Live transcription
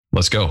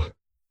Let's go.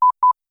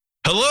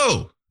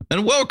 Hello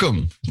and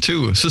welcome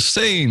to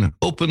Sustain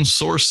Open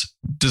Source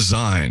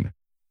Design.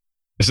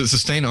 Is it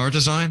Sustain Our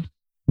Design?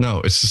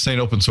 No, it's Sustain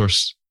Open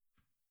Source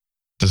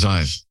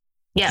Design.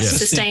 Yes,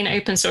 Sustain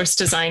Open Source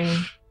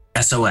Design.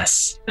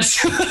 SOS.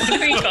 What do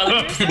we call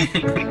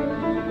it?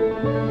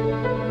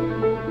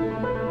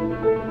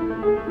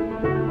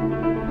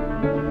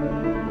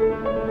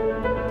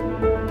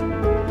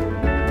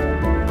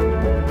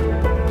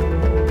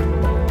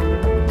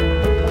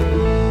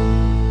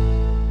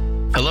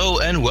 Hello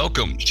and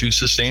welcome to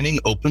Sustaining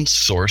Open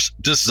Source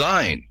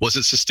Design. Was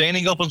it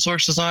Sustaining Open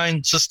Source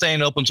Design?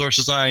 Sustain Open Source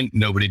Design?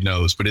 Nobody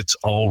knows, but it's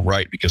all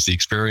right because the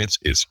experience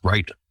is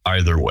right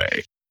either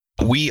way.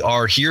 We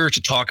are here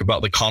to talk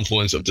about the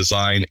confluence of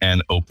design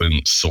and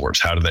open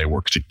source. How do they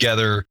work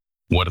together?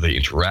 What are the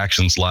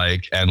interactions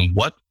like? And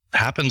what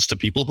happens to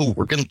people who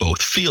work in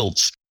both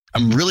fields?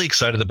 I'm really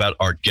excited about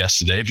our guests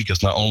today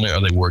because not only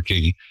are they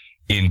working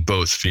in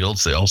both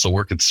fields, they also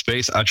work in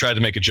space. I tried to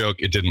make a joke.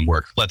 It didn't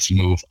work. Let's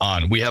move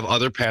on. We have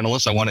other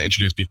panelists I want to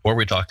introduce before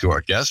we talk to our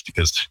guests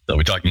because they'll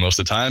be talking most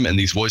of the time and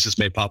these voices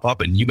may pop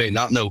up and you may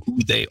not know who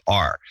they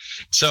are.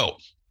 So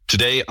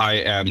today I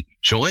am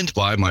joined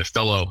by my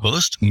fellow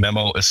host,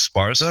 Memo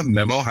Esparza.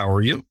 Memo, how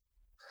are you?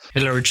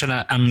 Hello, Richard.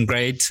 I'm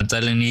great.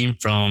 Dialing in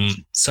from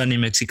sunny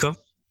Mexico.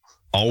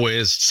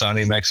 Always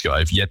sunny Mexico.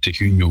 I've yet to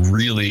hear you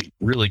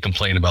really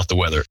complain about the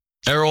weather.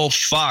 Errol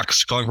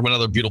Fox, calling from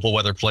another beautiful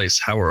weather place.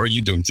 How are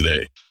you doing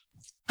today?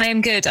 I am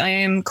good. I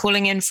am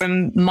calling in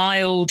from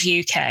mild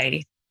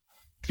UK.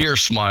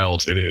 Fierce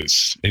mild it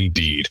is,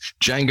 indeed.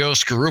 Django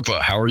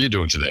Skarupa, how are you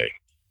doing today?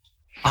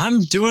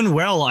 I'm doing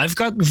well. I've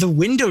got the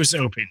windows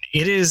open.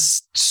 It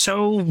is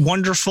so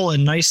wonderful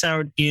and nice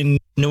out in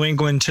New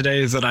England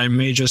today that I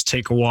may just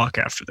take a walk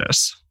after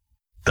this.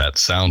 That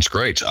sounds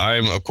great.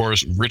 I'm, of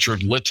course,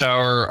 Richard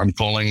Littauer. I'm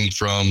calling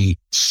from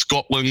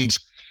Scotland,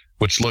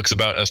 which looks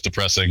about as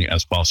depressing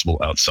as possible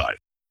outside.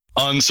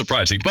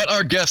 Unsurprising. But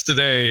our guest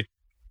today,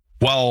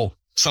 while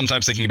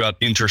sometimes thinking about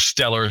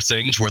interstellar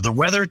things where the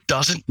weather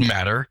doesn't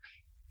matter,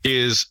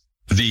 is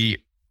the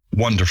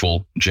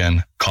wonderful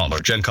Jen Collar.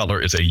 Jen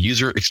Collar is a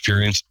user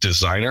experience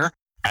designer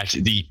at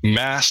the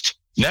MAST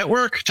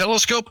Network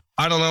Telescope.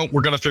 I don't know.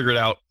 We're going to figure it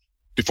out.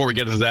 Before we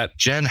get into that,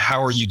 Jen,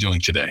 how are you doing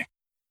today?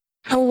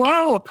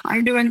 Hello,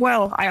 I'm doing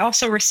well. I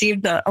also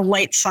received a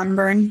light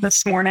sunburn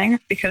this morning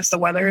because the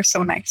weather is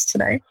so nice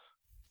today.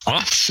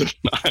 Awesome.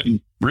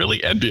 I'm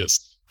really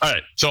envious. All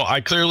right. So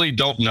I clearly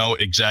don't know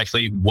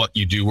exactly what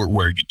you do or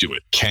where you do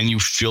it. Can you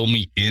fill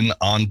me in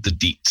on the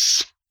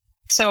deets?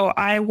 So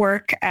I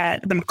work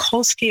at the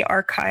Mikulski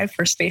Archive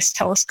for Space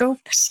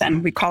Telescopes,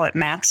 and we call it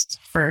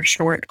MAST for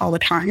short all the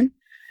time.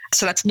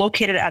 So that's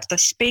located at the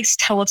Space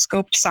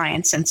Telescope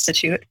Science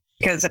Institute,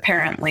 because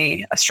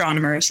apparently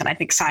astronomers, and I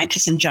think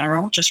scientists in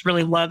general, just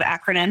really love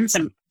acronyms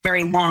and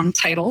very long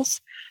titles.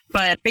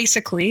 But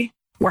basically,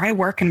 where I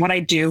work and what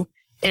I do,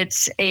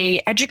 it's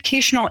a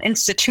educational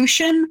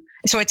institution.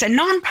 So it's a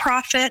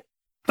nonprofit,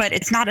 but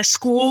it's not a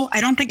school. I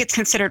don't think it's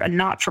considered a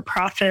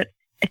not-for-profit.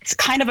 It's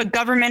kind of a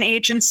government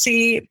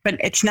agency, but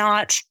it's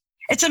not.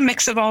 It's a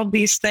mix of all of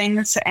these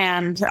things.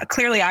 And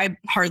clearly, I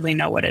hardly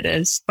know what it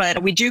is.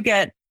 But we do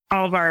get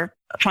all of our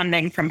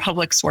funding from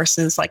public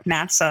sources like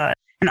NASA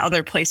and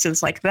other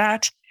places like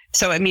that.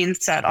 So it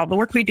means that all the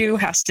work we do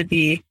has to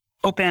be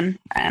open,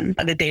 and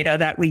the data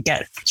that we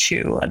get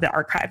to the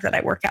archive that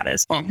I work at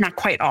is, well, not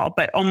quite all,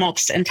 but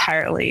almost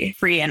entirely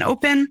free and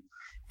open,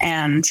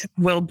 and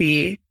will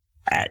be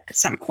at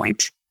some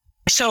point.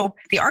 So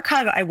the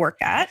archive I work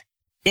at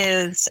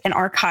is an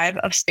archive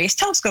of space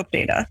telescope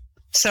data.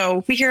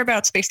 So we hear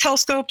about space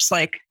telescopes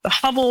like the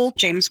Hubble,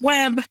 James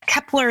Webb,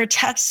 Kepler,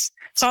 TESS.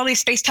 So all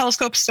these space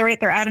telescopes,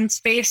 they're out in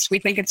space. We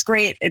think it's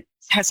great. It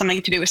has something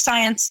to do with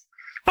science.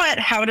 But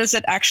how does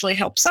it actually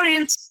help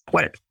science?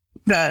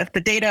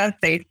 The data,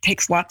 they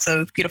takes lots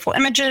of beautiful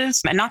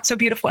images and not so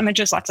beautiful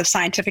images, lots of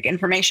scientific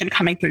information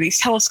coming through these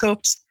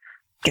telescopes,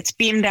 gets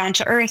beamed down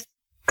to Earth,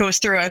 goes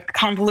through a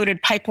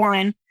convoluted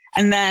pipeline.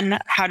 And then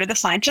how do the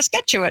scientists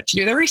get to it to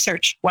do the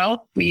research?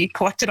 Well, we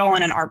collect it all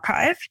in an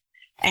archive,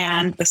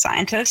 and the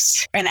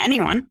scientists and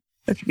anyone,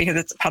 because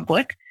it's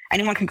public,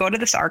 anyone can go to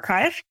this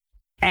archive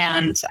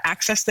and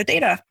access the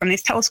data from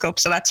these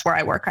telescopes. So that's where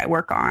I work. I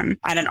work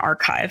at an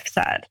archive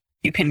that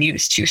you can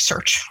use to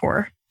search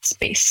for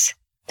space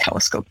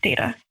telescope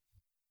data.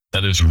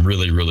 That is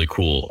really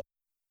cool.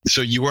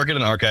 So you work at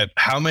an archive.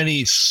 How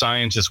many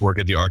scientists work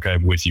at the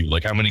archive with you?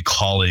 Like how many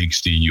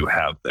colleagues do you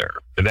have there?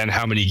 And then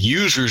how many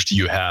users do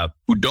you have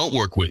who don't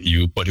work with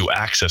you, but who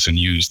access and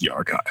use the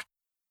archive?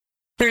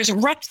 There's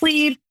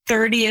roughly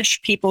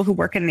 30-ish people who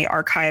work in the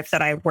archive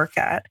that I work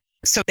at.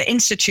 So the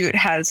Institute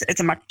it's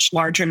a much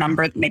larger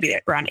number, maybe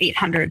around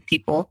 800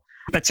 people.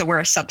 But so we're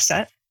a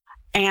subset.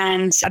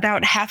 And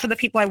about half of the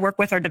people I work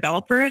with are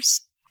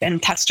developers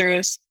and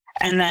testers.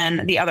 And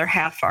then the other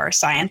half are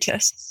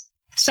scientists.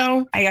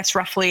 So I guess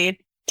roughly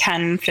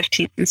 10,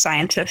 15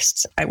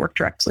 scientists I work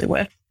directly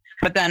with.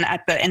 But then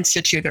at the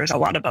Institute, there's a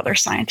lot of other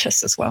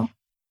scientists as well.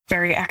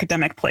 Very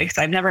academic place.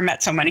 I've never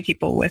met so many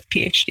people with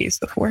PhDs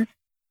before.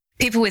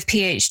 People with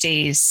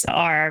PhDs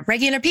are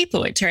regular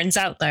people, it turns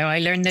out, though. I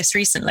learned this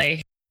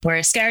recently.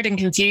 We're scared and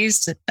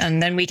confused,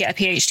 and then we get a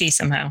PhD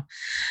somehow.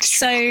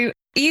 So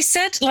you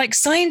said like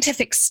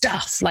scientific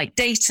stuff, like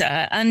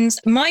data, and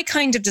my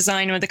kind of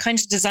design, or the kind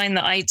of design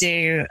that I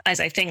do,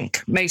 as I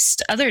think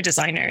most other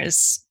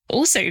designers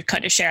also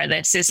kind of share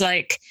this, is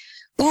like,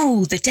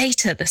 oh, the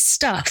data, the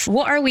stuff.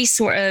 What are we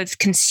sort of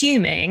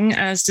consuming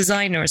as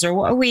designers, or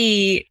what are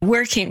we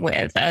working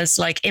with as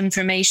like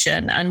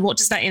information? And what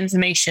does that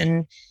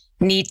information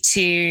need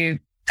to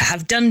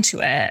have done to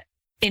it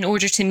in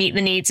order to meet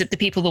the needs of the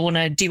people that want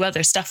to do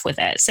other stuff with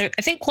it? So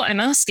I think what I'm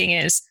asking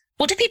is,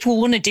 what do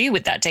people want to do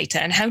with that data,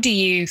 and how do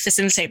you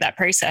facilitate that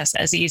process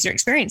as a user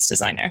experience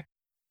designer?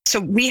 So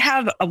we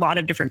have a lot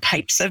of different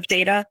types of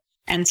data.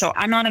 And so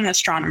I'm not an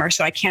astronomer,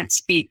 so I can't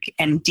speak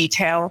in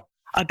detail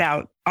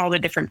about all the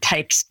different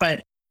types,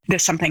 but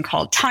there's something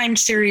called time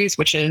series,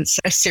 which is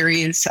a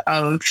series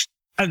of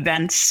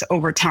events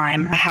over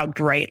time, how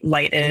bright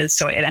light is.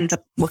 So it ends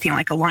up looking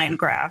like a line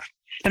graph.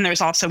 Then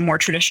there's also more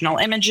traditional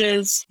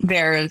images.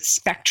 There's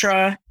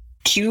spectra,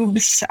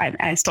 cubes.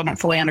 I still don't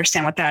fully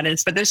understand what that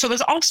is, but there's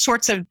all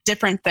sorts of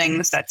different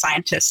things that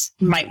scientists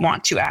might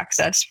want to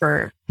access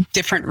for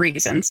different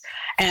reasons.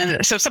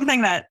 And so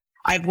something that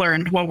I've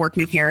learned while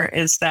working here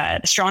is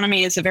that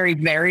astronomy is a very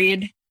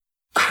varied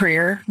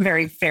career,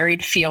 very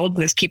varied field.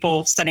 There's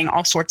people studying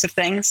all sorts of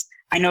things.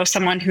 I know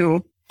someone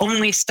who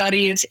only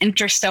studies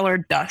interstellar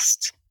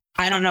dust.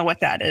 I don't know what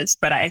that is,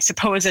 but I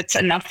suppose it's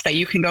enough that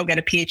you can go get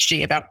a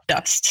PhD about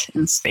dust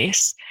in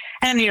space.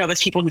 And,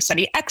 there's people who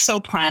study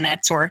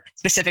exoplanets, or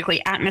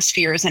specifically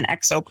atmospheres and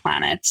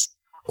exoplanets,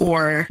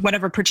 or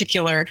whatever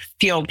particular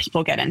field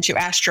people get into,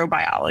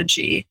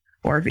 astrobiology,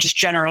 or just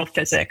general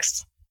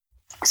physics.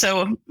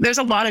 So there's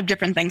a lot of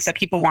different things that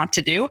people want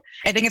to do.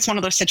 I think it's one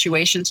of those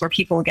situations where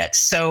people get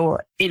so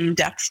in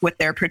depth with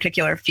their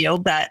particular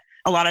field that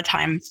a lot of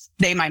times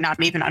they might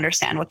not even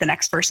understand what the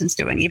next person's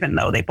doing, even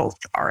though they both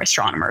are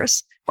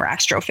astronomers or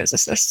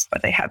astrophysicists,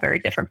 but they have very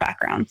different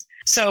backgrounds.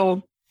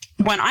 So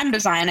when I'm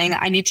designing,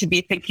 I need to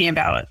be thinking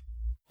about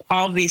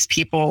all of these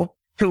people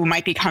who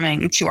might be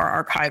coming to our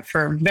archive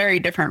for very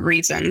different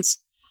reasons.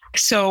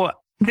 So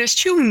there's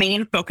two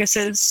main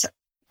focuses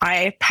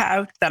I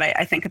have that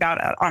I think about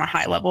on a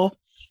high level.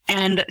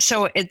 And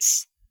so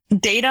it's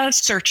data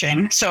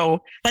searching.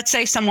 So let's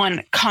say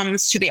someone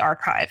comes to the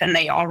archive and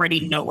they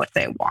already know what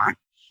they want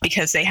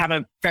because they have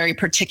a very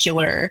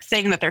particular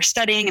thing that they're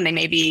studying, and they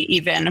maybe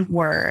even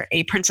were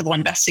a principal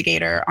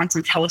investigator on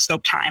some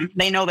telescope time.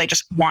 They know they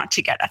just want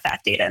to get at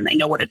that data and they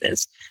know what it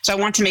is. So I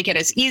want to make it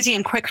as easy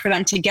and quick for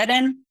them to get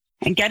in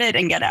and get it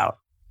and get out.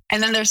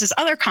 And then there's this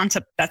other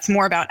concept that's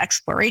more about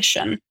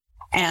exploration.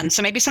 And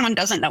so maybe someone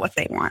doesn't know what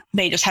they want.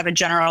 They just have a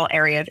general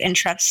area of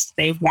interest.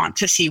 They want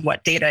to see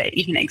what data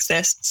even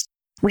exists.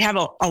 We have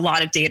a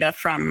lot of data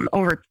from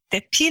over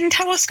 15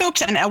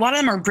 telescopes, and a lot of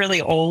them are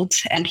really old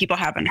and people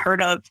haven't heard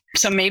of.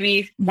 So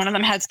maybe one of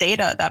them has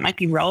data that might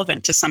be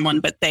relevant to someone,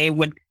 but they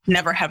would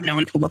never have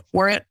known to look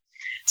for it.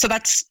 So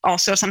that's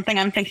also something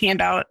I'm thinking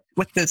about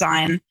with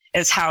design,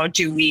 is how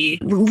do we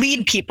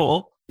lead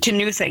people to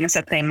new things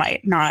that they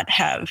might not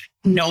have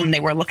known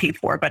they were looking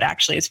for, but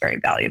actually is very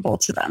valuable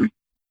to them.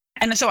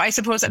 And so I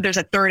suppose that there's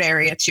a third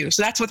area too.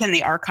 So that's within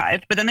the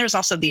archive, but then there's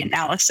also the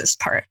analysis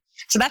part.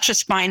 So that's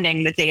just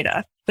finding the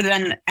data. But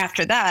then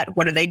after that,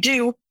 what do they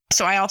do?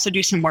 So I also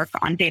do some work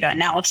on data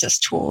analysis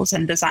tools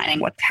and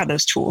designing how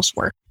those tools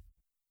work.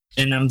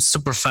 And I'm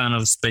super fan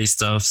of space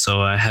stuff,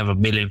 so I have a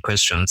million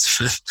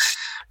questions.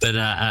 But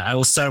I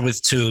will start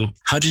with two.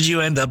 How did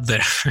you end up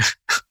there?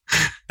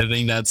 I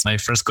think that's my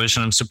first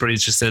question. I'm super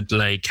interested,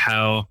 like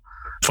how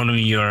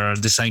following your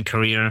design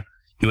career,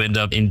 you end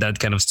up in that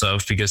kind of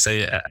stuff, because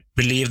I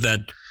believe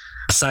that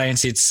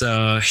science, it's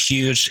a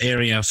huge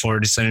area for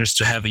designers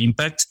to have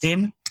impact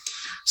in.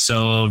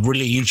 So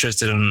really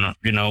interested in,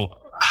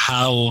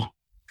 how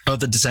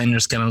the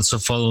designers can also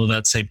follow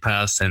that same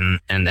path and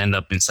end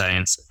up in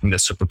science. I think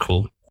that's super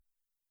cool.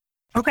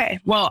 Okay.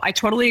 Well, I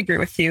totally agree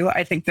with you.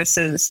 I think this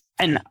is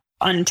an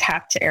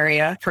untapped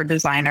area for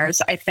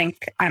designers. I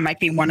think I might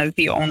be one of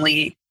the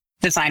only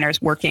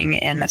designers working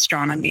in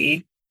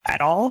astronomy at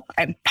all.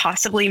 I've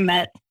possibly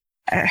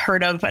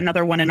heard of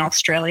another one in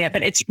Australia,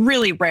 but it's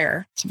really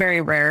rare. It's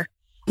very rare.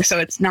 So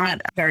it's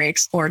not a very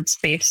explored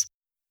space.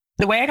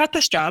 The way I got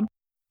this job,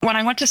 when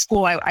I went to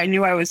school, I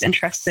knew I was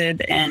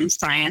interested in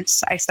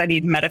science. I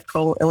studied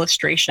medical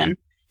illustration.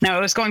 Now, I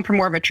was going for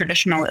more of a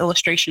traditional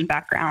illustration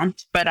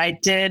background, but I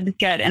did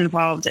get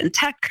involved in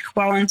tech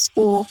while in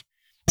school.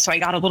 So I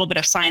got a little bit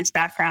of science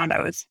background.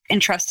 I was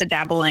interested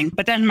dabbling.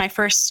 But then my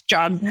first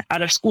job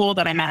out of school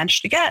that I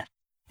managed to get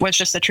was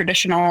just a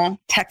traditional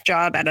tech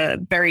job at a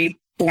very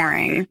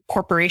boring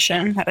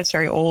corporation that is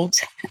very old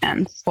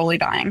and slowly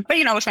dying. But,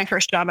 it was my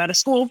first job out of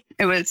school.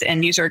 It was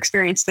in user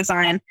experience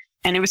design,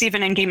 and it was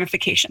even in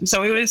gamification.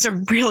 So it was a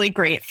really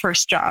great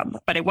first job,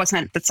 but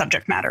the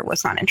subject matter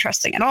was not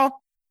interesting at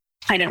all.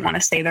 I didn't want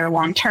to stay there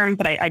long term,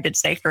 but I did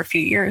stay for a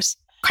few years,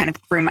 kind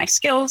of grew my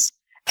skills.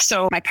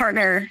 So my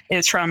partner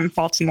is from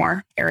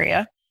Baltimore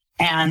area,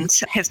 And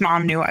his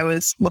mom knew I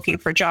was looking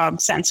for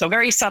jobs. And so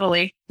very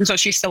subtly, and so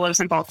she still lives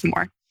in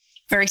Baltimore.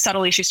 Very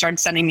subtly, she started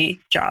sending me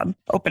job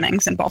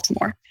openings in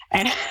Baltimore.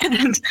 And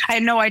I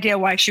had no idea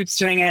why she was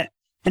doing it.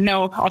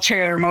 No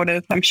ulterior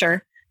motive, I'm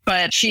sure.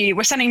 But she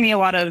was sending me a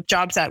lot of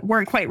jobs that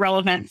weren't quite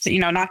relevant,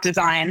 not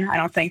design. I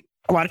don't think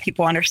a lot of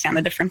people understand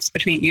the difference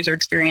between user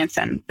experience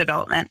and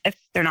development if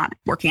they're not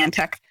working in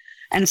tech.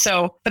 And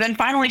so, but then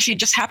finally, she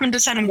just happened to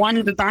send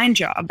one design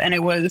job, and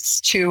it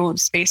was to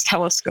Space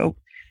Telescope.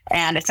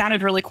 And it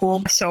sounded really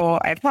cool. So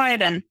I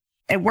applied and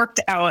it worked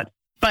out.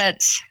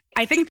 But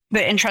I think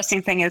the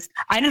interesting thing is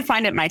I didn't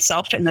find it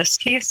myself in this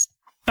case,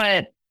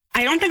 but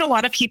I don't think a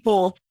lot of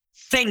people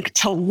think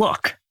to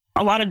look.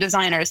 A lot of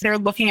designers, they're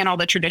looking at all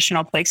the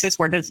traditional places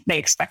where they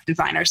expect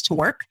designers to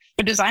work.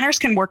 But designers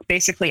can work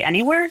basically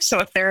anywhere. So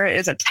if there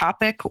is a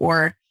topic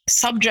or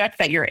subject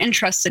that you're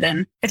interested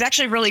in, it's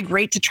actually really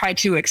great to try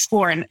to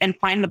explore and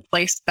find the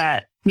place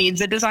that needs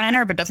a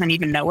designer but doesn't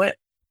even know it.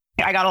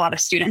 I got a lot of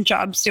student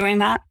jobs doing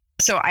that.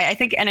 So I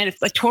think, and it's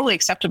like totally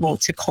acceptable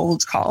to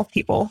cold call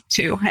people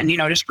too, and,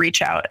 just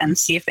reach out and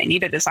see if they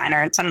need a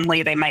designer. And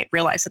suddenly they might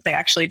realize that they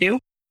actually do.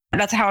 And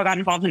that's how I got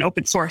involved in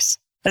open source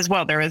as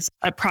well. There was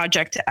a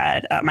project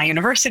at my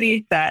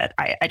university that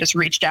I just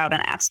reached out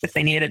and asked if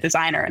they needed a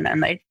designer. And then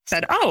they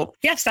said, oh,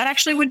 yes, that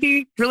actually would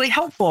be really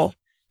helpful.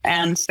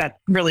 And that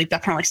really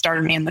definitely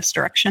started me in this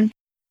direction.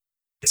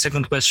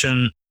 Second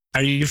question,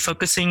 are you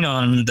focusing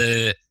on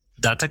the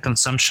data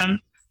consumption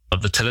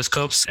of the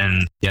telescopes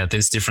and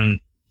these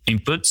different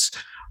inputs,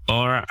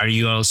 or are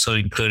you also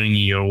including in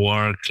your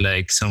work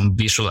like some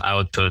visual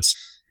outputs,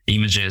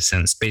 images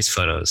and space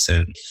photos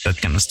and that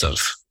kind of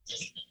stuff?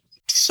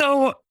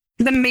 So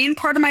the main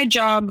part of my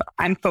job,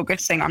 I'm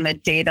focusing on the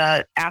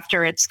data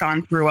after it's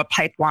gone through a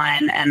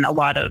pipeline and a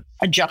lot of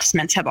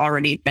adjustments have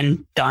already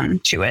been done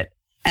to it.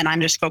 And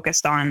I'm just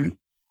focused on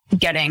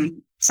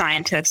getting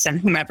scientists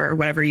and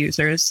whatever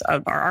users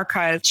of our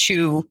archive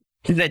to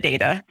the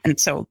data. And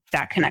so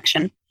that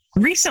connection.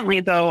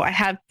 Recently, though, I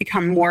have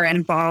become more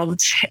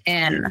involved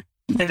in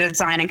the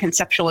design and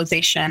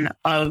conceptualization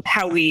of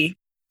how we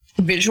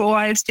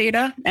visualize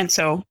data. And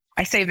so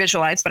I say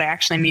visualize, but I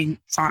actually mean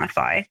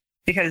sonify,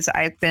 because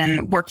I've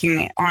been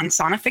working on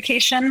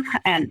sonification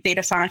and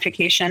data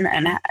sonification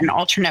and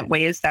alternate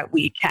ways that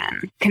we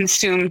can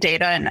consume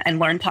data and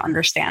learn to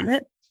understand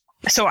it.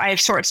 So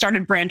I've sort of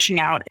started branching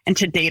out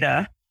into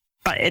data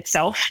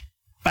itself,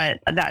 but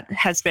that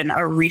has been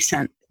a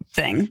recent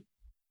thing.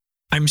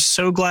 I'm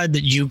so glad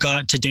that you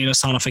got to data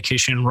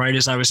sonification right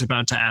as I was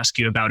about to ask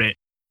you about it,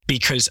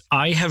 because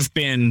I have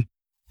been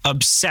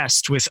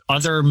obsessed with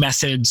other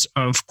methods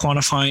of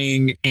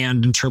quantifying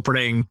and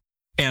interpreting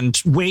and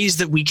ways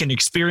that we can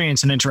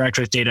experience and interact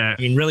with data.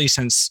 I mean, really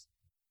since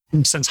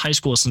high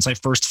school, since I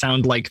first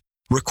found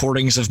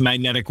recordings of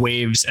magnetic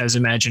waves as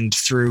imagined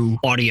through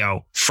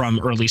audio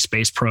from early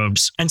space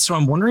probes. And so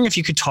I'm wondering if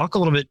you could talk a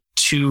little bit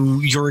to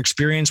your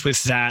experience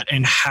with that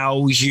and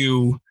how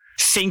you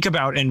think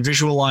about and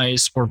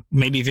visualize, or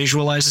maybe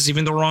visualize is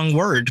even the wrong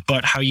word,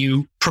 but how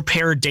you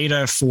prepare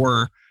data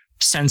for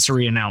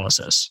sensory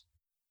analysis.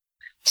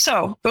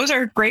 So those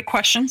are great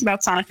questions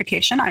about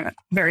sonification. I'm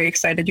very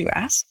excited you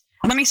asked.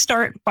 Let me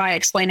start by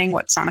explaining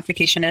what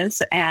sonification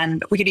is,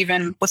 and we could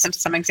even listen to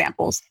some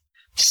examples.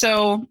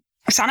 So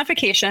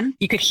sonification,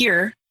 you could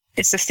hear,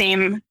 it's the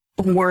same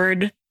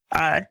word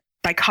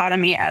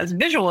dichotomy as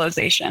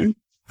visualization,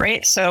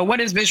 right? So what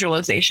is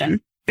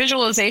visualization?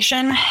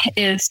 Visualization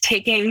is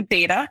taking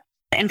data,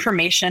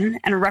 information,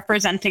 and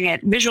representing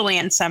it visually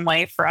in some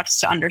way for us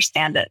to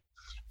understand it.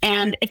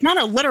 And it's not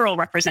a literal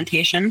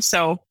representation.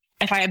 So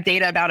if I have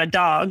data about a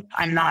dog,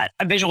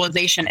 a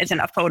visualization isn't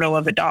a photo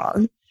of a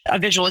dog. A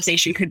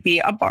visualization could be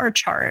a bar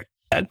chart,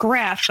 a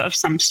graph of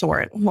some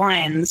sort,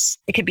 lines.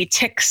 It could be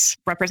ticks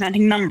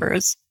representing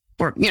numbers,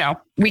 or,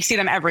 we see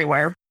them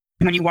everywhere.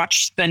 When you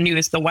watch the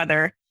news, the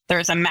weather,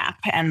 there's a map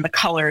and the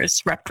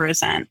colors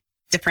represent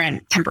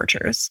different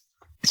temperatures.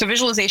 So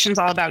visualization is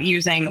all about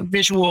using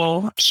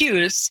visual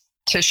cues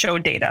to show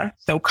data.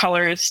 So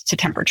colors to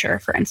temperature,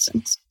 for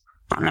instance,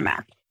 on the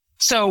map.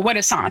 So what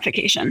is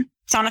sonification?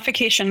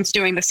 Sonification is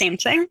doing the same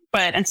thing,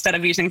 but instead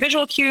of using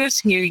visual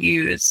cues, you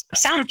use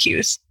sound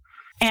cues.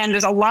 And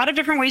there's a lot of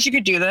different ways you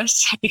could do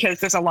this because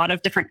there's a lot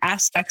of different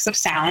aspects of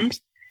sound.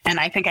 And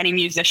I think any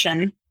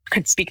musician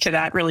could speak to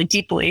that really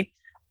deeply.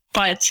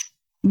 But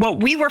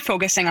what we were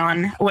focusing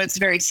on was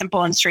very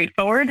simple and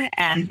straightforward.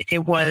 And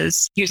it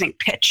was using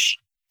pitch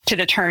to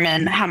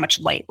determine how much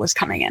light was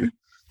coming in.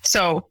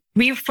 So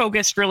we've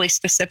focused really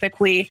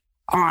specifically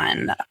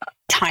on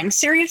time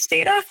series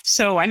data.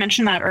 So I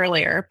mentioned that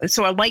earlier.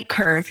 So a light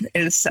curve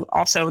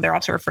they're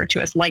also referred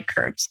to as light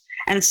curves.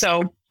 And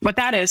so what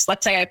that is,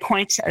 let's say I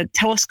point a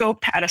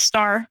telescope at a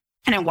star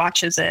and it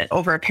watches it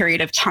over a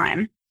period of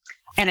time.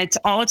 And it's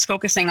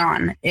focusing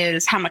on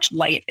is how much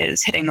light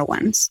is hitting the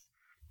lens.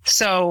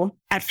 So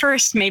at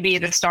first, maybe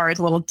the star is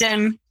a little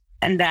dim.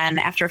 And then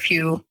after a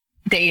few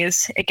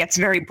days, it gets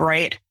very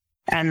bright.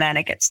 And then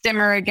it gets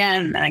dimmer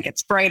again, and then it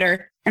gets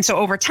brighter. And so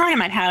over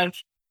time, I'd have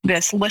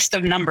this list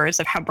of numbers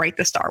of how bright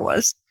the star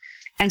was.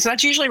 And so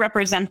that's usually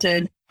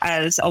represented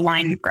as a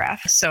line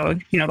graph. So,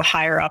 the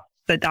higher up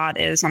the dot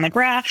is on the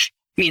graph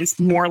means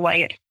more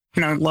light,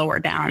 lower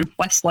down,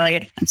 less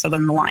light. And so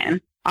then the line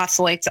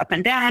oscillates up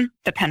and down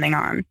depending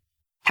on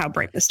how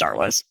bright the star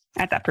was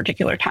at that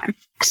particular time.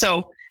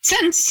 So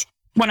since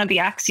one of the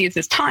axes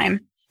is time,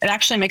 it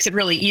actually makes it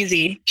really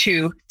easy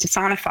to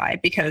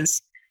sonify,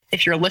 because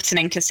if you're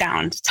listening to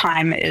sound,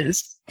 time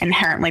is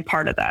inherently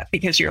part of that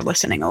because you're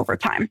listening over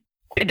time.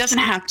 It doesn't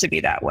have to be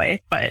that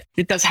way, but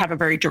it does have a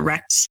very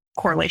direct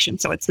correlation.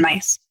 So it's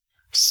nice.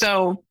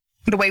 So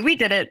the way we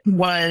did it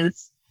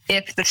was,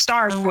 if the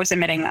star was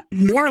emitting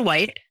more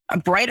light, a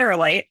brighter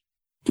light,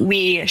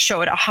 we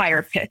showed a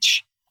higher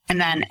pitch.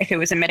 And then if it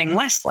was emitting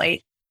less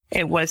light,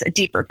 it was a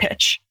deeper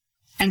pitch.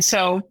 And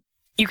so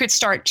you could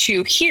start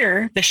to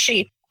hear the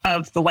shape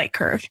of the light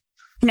curve.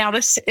 Now,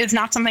 this is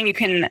not something you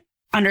can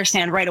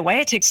understand right away.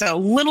 It takes a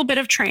little bit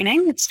of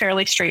training. It's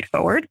fairly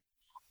straightforward.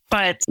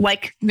 But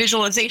like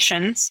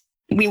visualizations,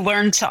 we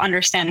learn to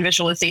understand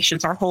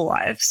visualizations our whole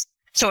lives.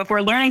 So if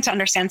we're learning to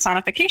understand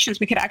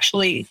sonifications, we could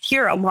actually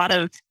hear a lot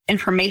of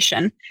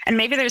information. And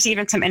maybe there's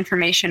even some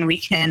information we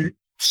can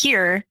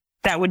hear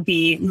that would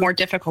be more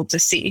difficult to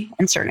see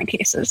in certain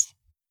cases.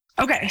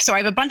 Okay, so I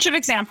have a bunch of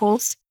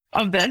examples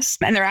of this,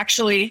 and they're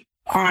actually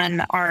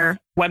on our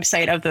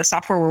website of the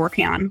software we're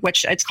working on,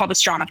 which it's called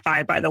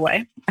Astronify, by the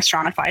way,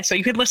 Astronify. So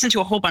you could listen to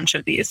a whole bunch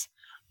of these,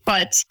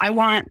 but I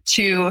want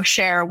to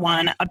share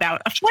one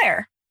about a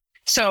flare.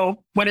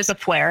 So what is a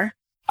flare?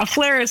 A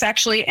flare is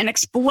actually an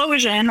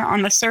explosion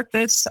on the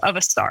surface of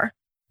a star.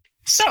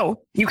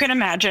 So you can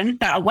imagine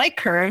that a light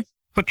curve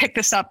would pick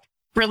this up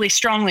really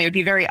strongly. It would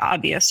be very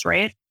obvious,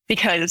 right?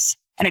 Because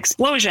an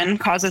explosion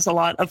causes a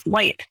lot of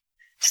light.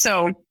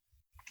 So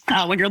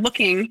when you're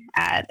looking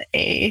at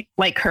a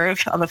light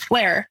curve of a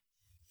flare,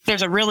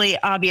 there's a really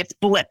obvious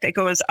blip. It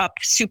goes up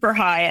super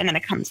high and then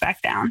it comes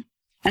back down.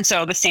 And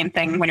so the same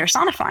thing when you're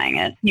sonifying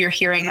it, you're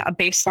hearing a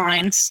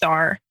baseline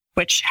star,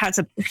 which has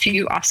a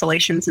few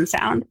oscillations in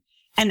sound.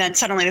 And then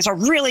suddenly there's a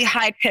really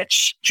high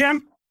pitch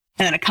jump,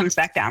 and then it comes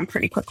back down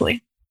pretty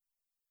quickly.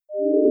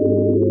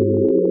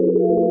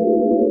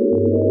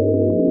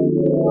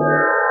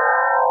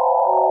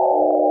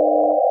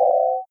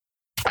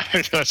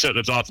 That's it.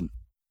 That's awesome.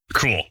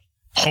 Cool.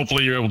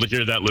 Hopefully you're able to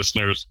hear that,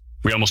 listeners.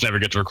 We almost never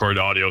get to record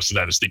audio, so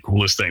that is the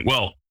coolest thing.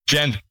 Well,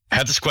 Jen, I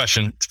had this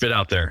question. It's a bit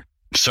out there.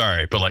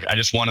 Sorry, but I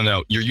just want to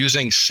know, you're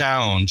using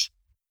sound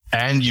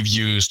and you've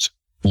used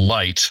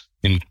light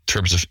in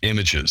terms of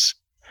images.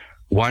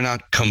 Why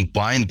not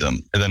combine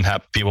them and then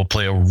have people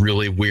play a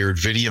really weird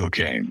video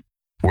game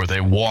where they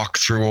walk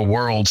through a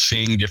world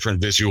seeing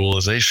different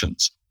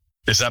visualizations?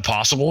 Is that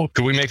possible?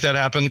 Could we make that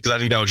happen? Because I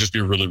think that would just be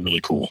really,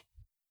 really cool.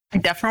 I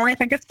definitely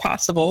think it's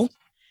possible.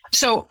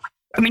 So,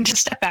 to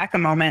step back a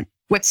moment,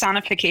 with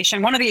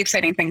sonification, one of the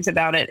exciting things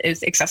about it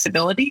is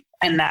accessibility,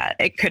 and that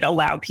it could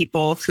allow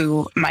people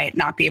who might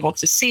not be able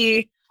to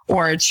see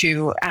or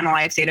to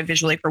analyze data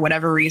visually for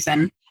whatever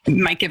reason, it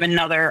might give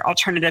another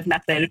alternative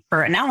method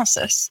for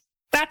analysis.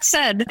 That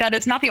said, that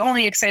is not the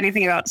only exciting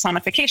thing about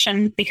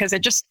sonification, because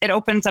it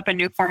opens up a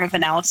new form of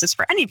analysis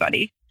for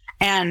anybody.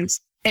 And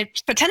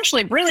it's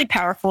potentially really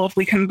powerful if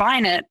we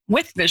combine it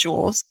with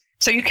visuals.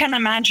 So you can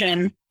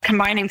imagine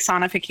combining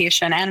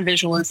sonification and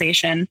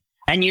visualization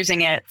and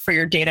using it for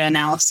your data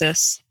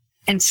analysis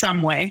in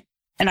some way.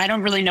 And I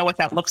don't really know what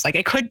that looks like.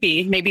 It could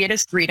be, maybe it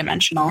is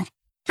three-dimensional.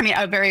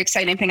 A very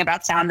exciting thing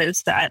about sound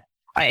is that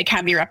it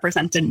can be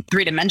represented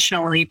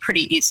three-dimensionally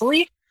pretty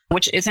easily,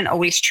 which isn't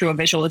always true of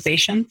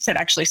visualization. So it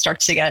actually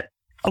starts to get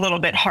a little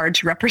bit hard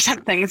to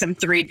represent things in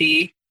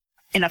 3D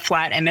in a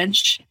flat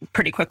image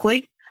pretty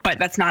quickly, but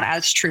that's not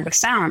as true with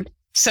sound.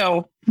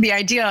 So the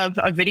idea of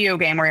a video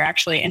game where you're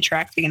actually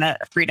interacting in a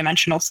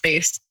three-dimensional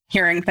space,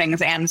 hearing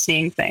things and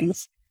seeing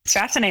things, it's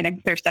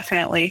fascinating. There's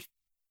definitely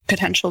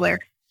potential there.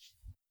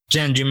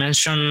 Jen, you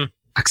mentioned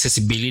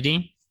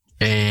accessibility,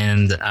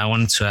 and I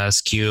wanted to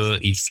ask you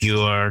if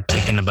you are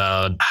thinking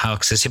about how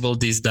accessible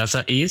this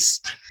data is,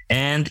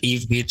 and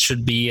if it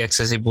should be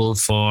accessible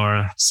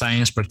for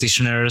science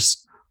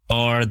practitioners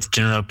or the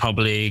general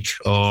public,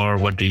 or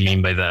what do you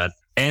mean by that?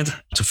 And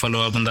to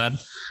follow up on that,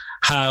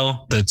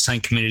 how the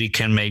design community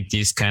can make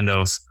this kind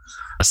of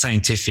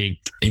scientific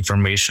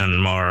information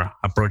more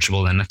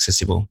approachable and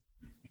accessible.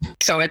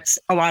 So it's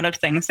a lot of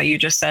things that you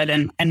just said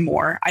and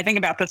more. I think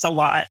about this a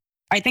lot.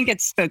 I think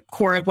it's the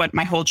core of what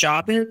my whole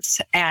job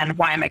is and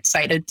why I'm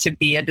excited to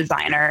be a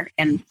designer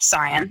in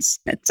science.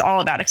 It's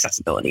all about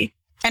accessibility.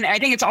 And I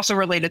think it's also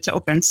related to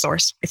open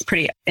source. It's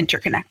pretty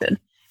interconnected.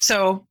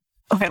 So,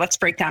 okay, let's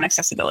break down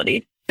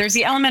accessibility. There's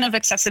the element of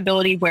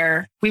accessibility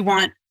where we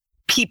want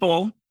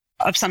people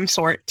of some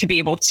sort to be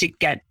able to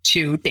get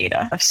to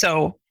data.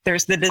 So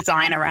there's the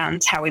design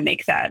around how we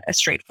make that as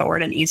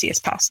straightforward and easy as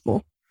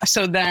possible.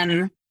 So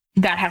then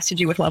that has to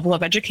do with level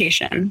of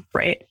education,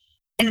 right?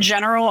 In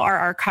general, our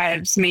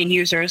archive's main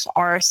users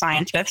are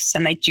scientists,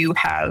 and they do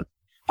have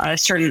a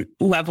certain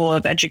level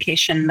of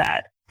education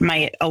that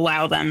might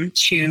allow them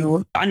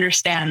to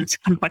understand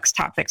complex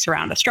topics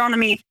around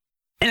astronomy.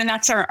 And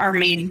that's our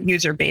main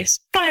user base.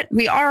 But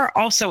we are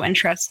also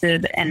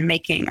interested in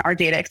making our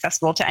data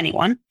accessible to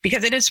anyone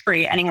because it is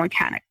free. Anyone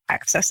can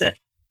access it.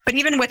 But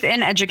even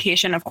within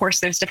education, of course,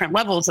 there's different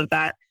levels of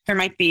that. There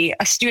might be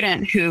a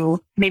student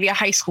maybe a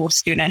high school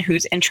student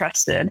who's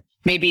interested,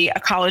 maybe a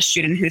college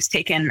student who's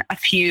taken a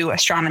few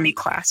astronomy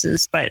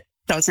classes, but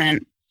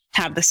doesn't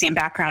have the same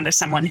background as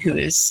someone who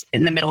is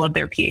in the middle of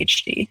their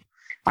PhD.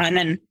 And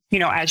then,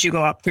 as you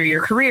go up through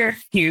your career,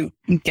 you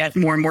get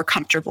more and more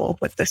comfortable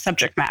with the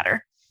subject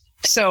matter.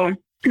 So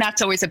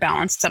that's always a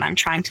balance that I'm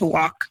trying to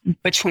walk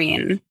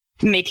between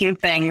making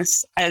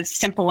things as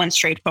simple and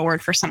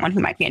straightforward for someone who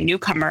might be a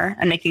newcomer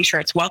and making sure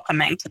it's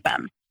welcoming to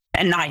them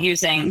and not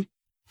using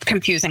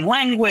confusing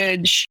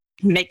language,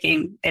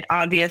 making it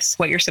obvious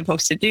what you're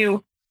supposed to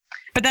do.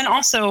 But then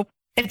also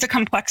it's a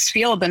complex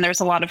field and there's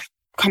a lot of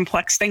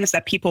complex things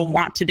that people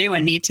want to do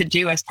and need to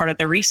do as part of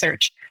their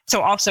research.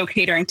 So also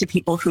catering to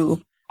people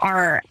who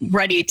are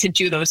ready to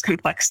do those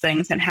complex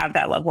things and have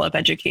that level of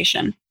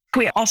education.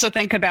 We also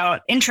think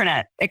about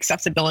intranet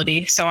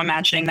accessibility. So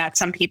imagining that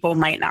some people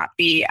might not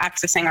be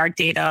accessing our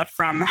data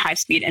from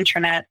high-speed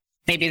intranet.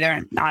 Maybe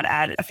they're not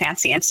at a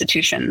fancy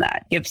institution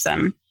that gives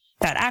them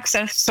that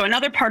access. So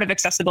another part of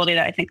accessibility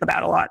that I think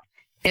about a lot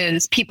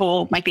is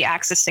people might be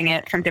accessing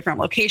it from different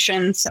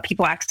locations.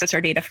 People access our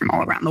data from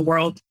all around the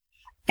world.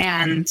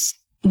 And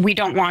we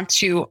don't want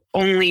to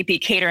only be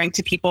catering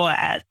to people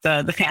at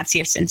the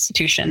fanciest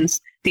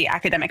institutions, the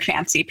academic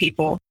fancy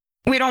people.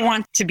 We don't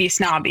want to be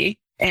snobby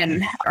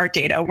in our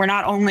data. We're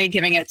not only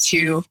giving it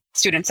to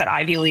students at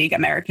Ivy League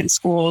American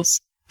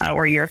schools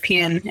or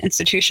European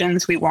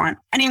institutions. We want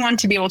anyone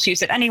to be able to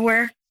use it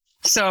anywhere.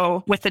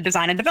 So with the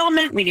design and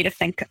development, we need to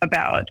think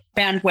about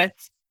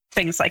bandwidth,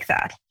 things like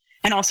that.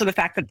 And also the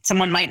fact that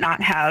someone might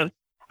not have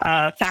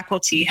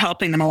faculty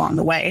helping them along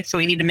the way. So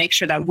we need to make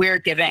sure that we're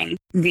giving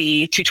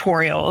the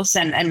tutorials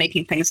and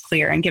making things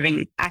clear and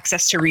giving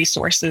access to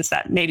resources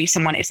that maybe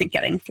someone isn't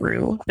getting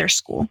through their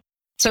school.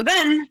 So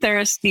then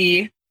there's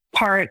the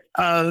part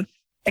of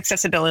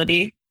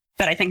accessibility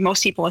that I think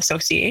most people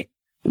associate,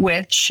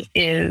 which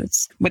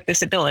is with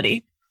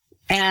disability.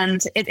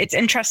 And it's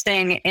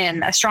interesting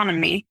in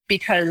astronomy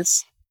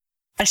because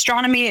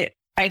astronomy,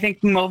 I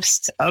think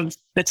most of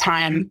the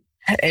time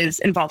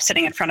involves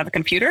sitting in front of a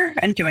computer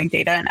and doing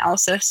data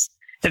analysis,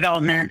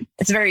 development.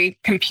 It's a very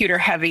computer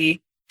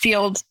heavy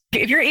field.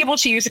 If you're able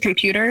to use a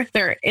computer,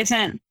 there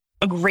isn't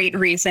a great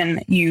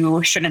reason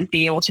you shouldn't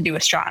be able to do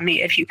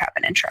astronomy if you have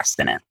an interest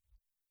in it.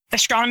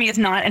 Astronomy is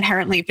not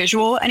inherently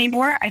visual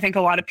anymore. I think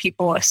a lot of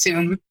people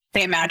assume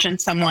they imagine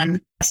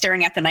someone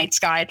staring at the night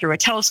sky through a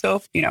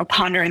telescope,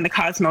 pondering the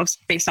cosmos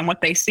based on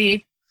what they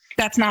see.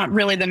 That's not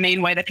really the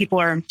main way that people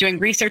are doing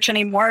research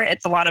anymore.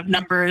 It's a lot of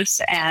numbers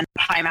and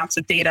high amounts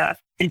of data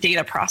and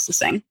data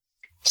processing.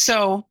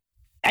 So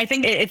I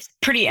think it's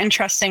pretty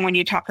interesting when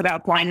you talk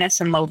about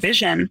blindness and low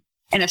vision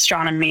in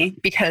astronomy,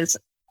 because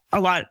a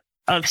lot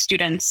of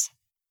students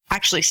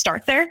actually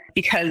start there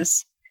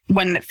because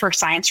for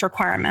science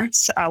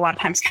requirements, a lot of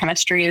times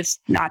chemistry is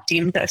not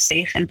deemed a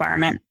safe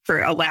environment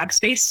for a lab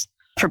space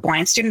for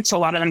blind students. So a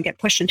lot of them get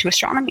pushed into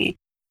astronomy.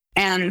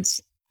 And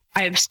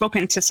I've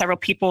spoken to several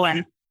people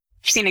and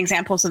seen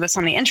examples of this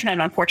on the internet,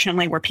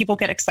 unfortunately, where people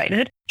get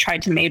excited,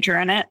 tried to major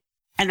in it,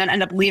 and then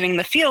end up leaving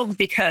the field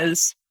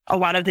because a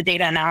lot of the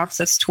data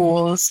analysis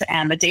tools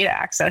and the data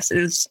access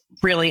is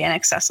really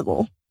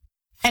inaccessible.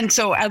 And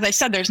so, as I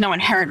said, there's no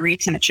inherent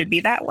reason it should be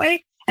that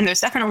way. And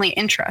there's definitely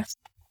interest.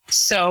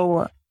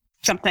 So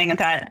something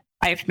that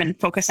I've been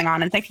focusing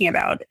on and thinking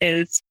about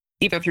is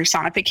either through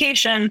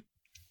sonification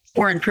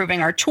or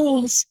improving our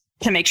tools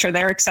to make sure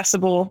they're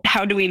accessible.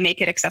 How do we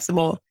make it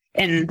accessible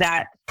in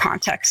that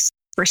context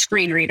for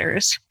screen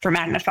readers, for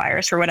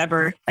magnifiers, for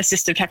whatever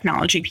assistive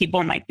technology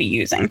people might be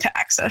using to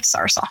access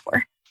our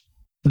software?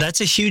 That's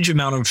a huge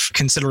amount of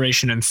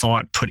consideration and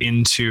thought put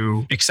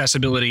into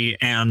accessibility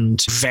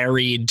and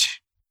varied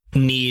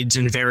needs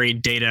and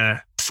varied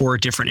data for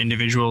different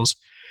individuals.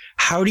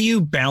 How do you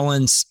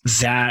balance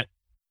that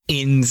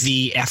in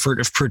the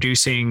effort of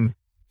producing,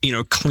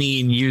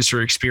 clean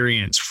user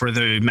experience for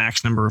the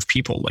max number of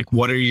people? Like,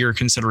 what are your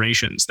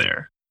considerations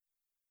there?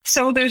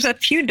 So there's a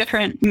few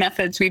different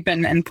methods we've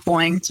been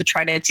employing to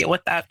try to deal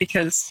with that,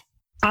 because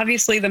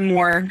obviously the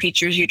more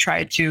features you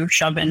try to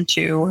shove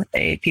into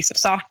a piece of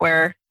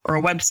software or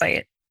a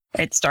website,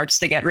 it starts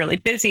to get really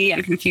busy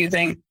and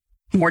confusing,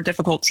 more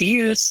difficult to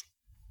use.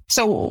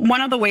 So one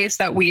of the ways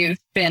that we've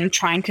been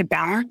trying to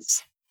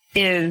balance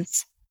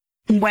is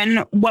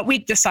what we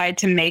decide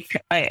to make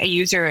a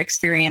user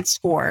experience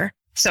for,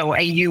 so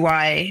a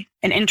UI,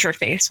 an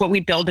interface, what we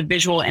build a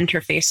visual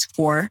interface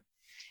for,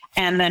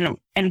 and then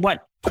at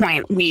what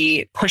point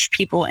we push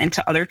people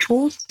into other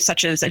tools,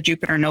 such as a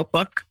Jupyter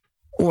notebook,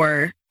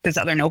 or there's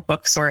other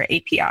notebooks or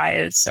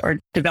APIs or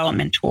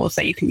development tools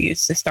that you can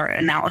use to start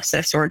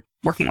analysis or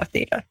working with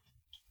data.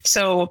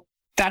 So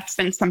that's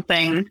been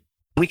something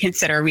we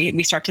consider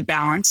we start to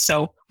balance.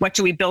 So what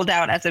do we build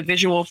out as a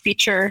visual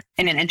feature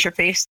in an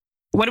interface?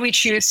 What do we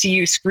choose to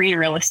use screen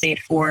real estate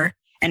for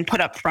and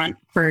put up front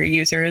for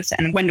users?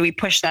 And when do we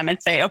push them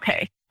and say,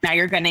 okay, Now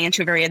you're getting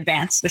into a very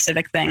advanced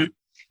specific thing.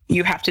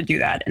 You have to do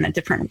that in a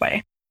different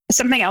way.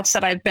 Something else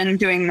that I've been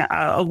doing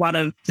a lot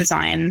of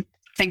design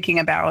thinking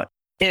about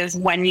is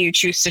when you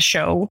choose to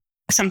show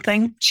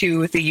something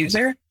to the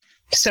user.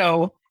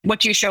 So what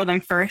do you show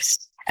them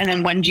first? And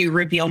then when do you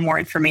reveal more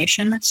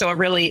information? So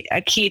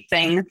a key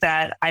thing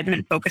that I've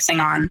been focusing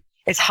on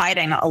is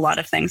hiding a lot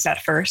of things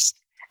at first.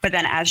 But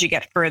then as you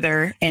get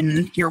further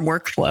in your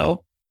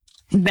workflow,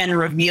 then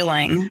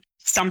revealing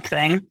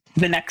something,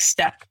 the next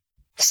step,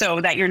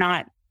 so that you're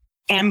not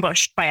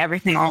ambushed by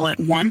everything all at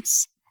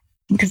once,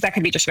 because that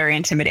could be just very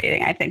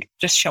intimidating. I think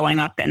just showing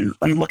up and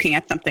looking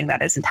at something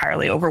that is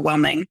entirely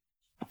overwhelming,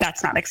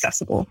 that's not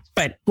accessible.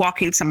 But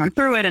walking someone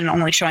through it and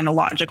only showing the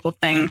logical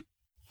thing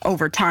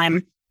over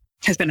time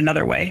has been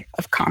another way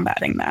of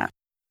combating that.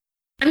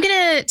 I'm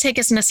going to take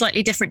us in a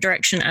slightly different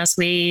direction as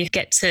we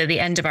get to the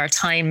end of our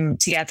time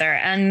together.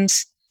 And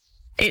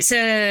it's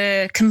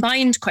a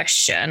combined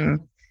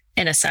question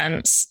in a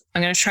sense.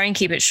 I'm going to try and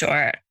keep it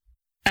short.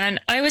 And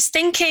I was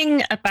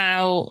thinking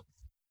about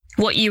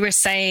what you were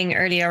saying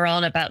earlier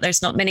on about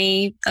there's not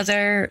many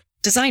other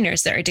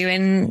designers that are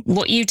doing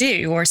what you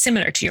do or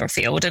similar to your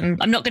field. And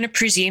I'm not going to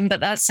presume, but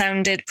that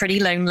sounded pretty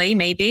lonely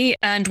maybe.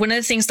 And one of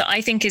the things that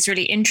I think is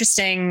really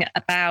interesting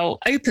about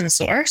open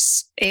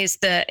source is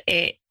that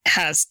it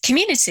has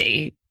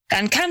community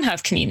and can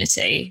have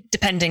community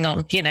depending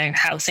on,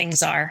 how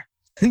things are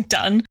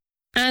done.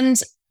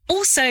 And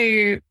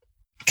also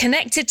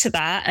connected to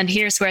that, and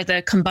here's where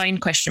the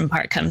combined question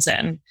part comes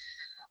in.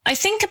 I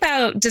think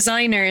about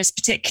designers,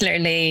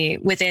 particularly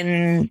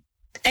within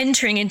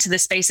entering into the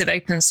space of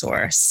open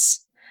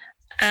source,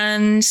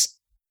 and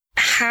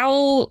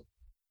how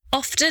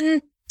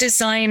often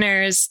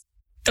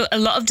a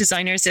lot of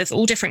designers of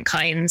all different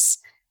kinds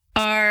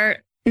are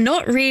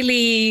not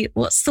really,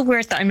 what's the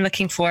word that I'm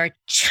looking for,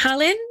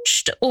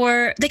 challenged,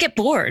 or they get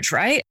bored,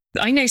 right?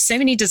 I know so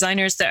many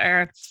designers that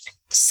are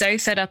so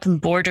fed up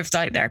and bored of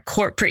their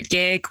corporate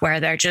gig where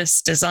they're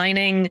just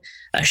designing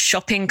a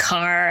shopping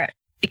cart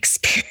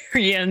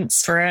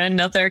experience for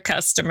another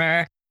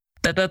customer.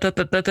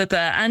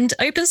 And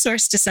open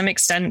source to some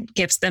extent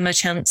gives them a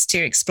chance to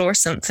explore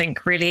something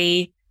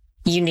really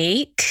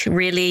unique,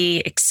 really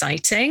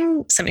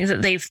exciting, something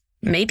that they've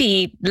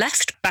maybe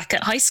left back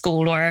at high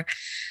school or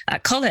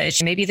at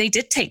college. Maybe they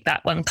did take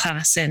that one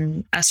class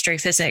in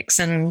astrophysics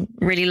and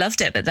really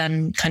loved it, but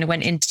then kind of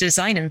went into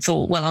design and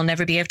thought, well, I'll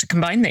never be able to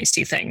combine those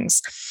two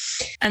things.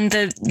 And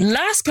the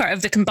last part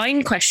of the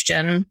combined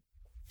question,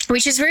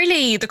 which is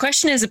really, the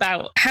question is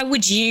about how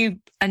would you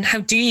and how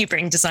do you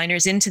bring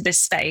designers into this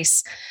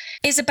space,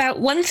 is about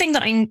one thing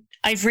that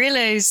I've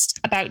realized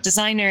about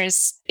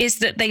designers is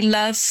that they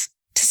love,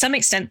 to some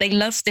extent, they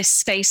love this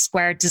space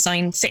where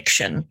design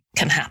fiction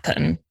can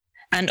happen.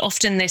 And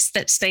often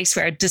that space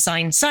where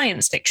design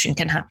science fiction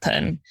can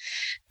happen.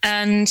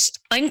 And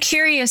I'm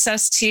curious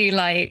as to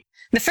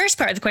the first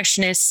part of the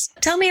question is,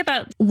 tell me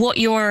about what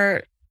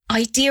your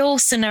ideal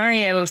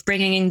scenario of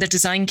bringing the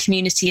design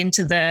community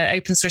into the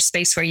open source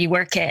space where you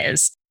work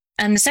is.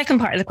 And the second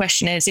part of the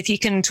question is, if you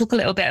can talk a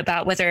little bit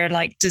about whether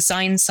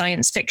design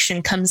science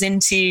fiction comes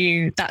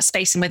into that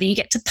space and whether you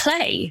get to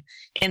play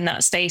in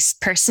that space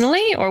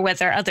personally or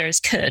whether others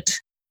could.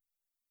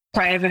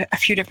 I have a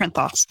few different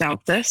thoughts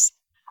about this.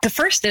 The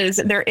first is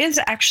there is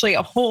actually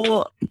a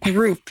whole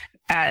group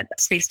at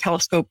Space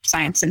Telescope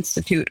Science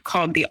Institute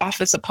called the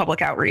Office of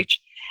Public Outreach.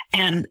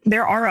 And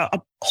there are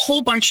a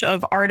whole bunch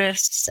of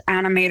artists,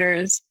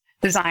 animators,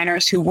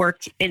 designers who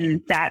work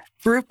in that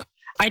group.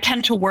 I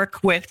tend to work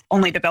with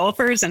only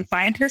developers and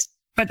scientists,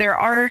 but there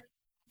are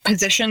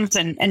positions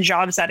and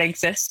jobs that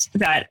exist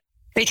that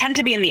they tend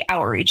to be in the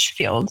outreach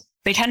field.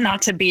 They tend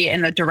not to be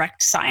in the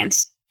direct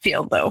science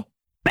field, though.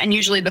 And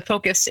usually the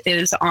focus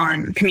is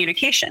on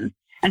communication.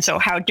 And so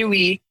how do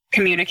we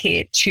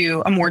communicate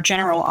to a more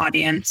general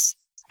audience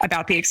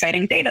about the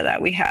exciting data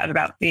that we have,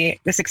 about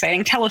this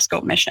exciting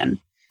telescope mission?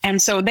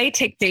 And so they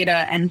take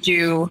data and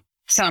do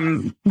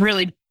some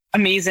really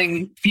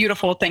amazing,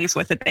 beautiful things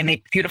with it. They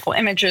make beautiful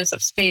images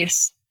of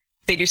space.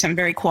 They do some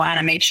very cool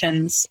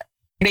animations.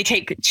 They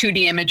take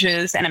 2D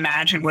images and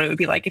imagine what it would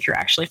be like if you're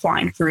actually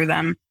flying through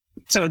them.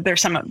 So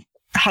there's some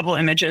Hubble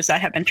images that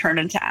have been turned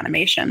into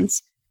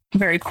animations.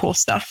 Very cool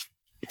stuff.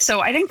 So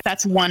I think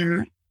that's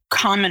one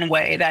common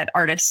way that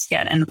artists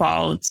get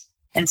involved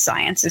in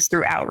science is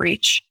through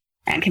outreach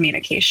and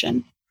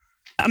communication.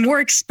 A more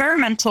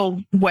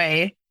experimental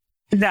way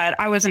that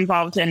I was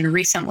involved in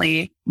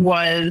recently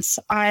was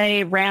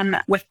I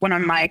ran with one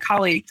of my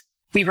colleagues.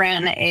 We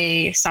ran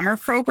a summer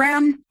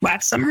program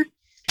last summer,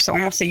 so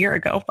almost a year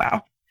ago.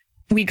 Wow.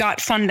 We got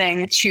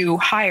funding to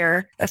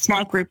hire a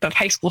small group of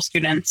high school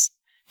students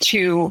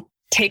to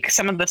take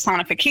some of the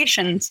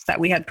sonifications that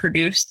we had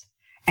produced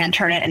and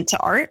turn it into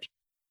art.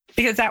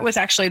 Because that was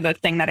actually the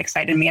thing that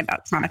excited me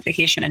about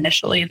sonification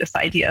initially, this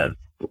idea of,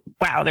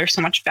 wow, there's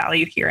so much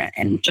value here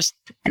in just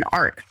in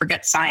art.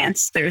 Forget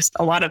science. There's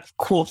a lot of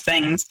cool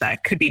things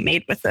that could be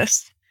made with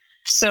this.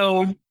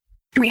 So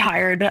we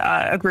hired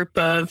a group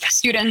of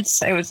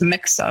students. It was a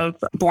mix of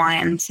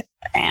blind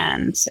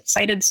and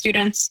sighted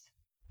students.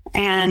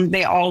 And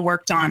they all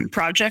worked on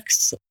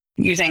projects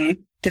using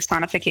the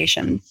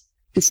sonification,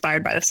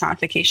 inspired by the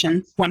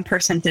sonification. One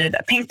person did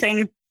a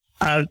painting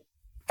of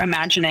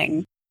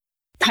imagining,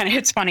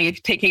 it's funny,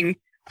 taking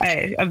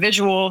a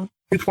visual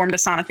informed a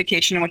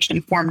sonification, which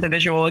informed the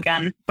visual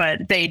again,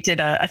 but they did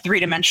a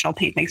three-dimensional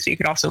painting so you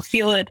could also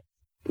feel it.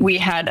 We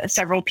had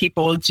several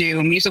people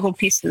do musical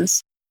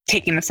pieces,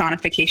 taking the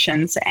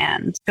sonifications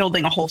and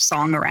building a whole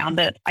song around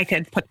it. I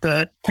could put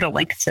a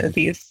link to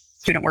these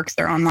student works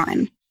there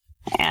online.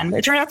 And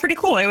it turned out pretty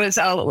cool. It was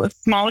a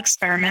small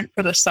experiment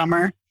for the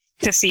summer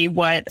to see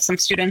what some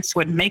students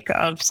would make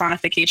of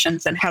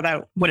sonifications and how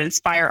that would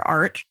inspire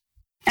art.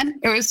 And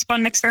it was a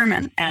fun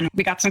experiment, and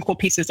we got some cool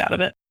pieces out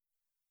of it.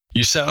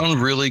 You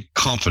sound really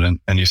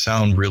confident and you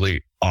sound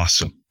really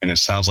awesome. And it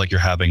sounds like you're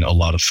having a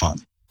lot of fun.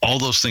 All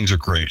those things are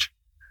great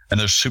and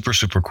they're super,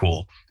 super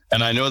cool.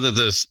 And I know that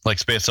this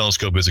Space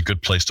Telescope is a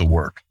good place to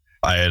work.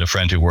 I had a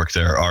friend who worked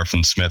there,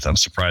 Arvin Smith. I'm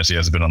surprised he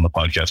hasn't been on the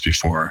podcast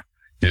before.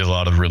 He did a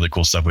lot of really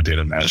cool stuff with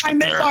data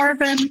management. I miss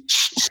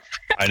Arvin.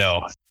 I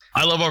know.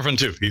 I love Arvin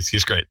too.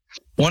 He's great.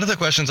 One of the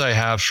questions I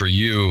have for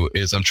you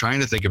is I'm trying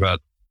to think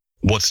about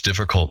what's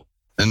difficult.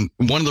 And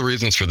one of the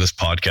reasons for this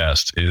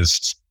podcast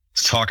is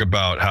to talk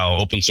about how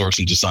open source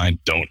and design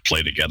don't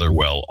play together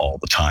well all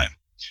the time.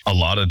 A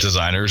lot of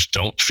designers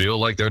don't feel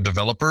like they're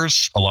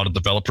developers. A lot of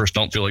developers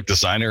don't feel like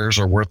designers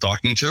are worth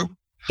talking to.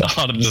 A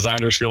lot of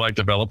designers feel like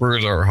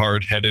developers are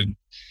hard-headed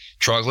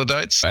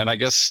troglodytes. And I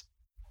guess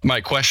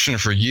my question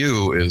for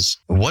you is,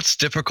 what's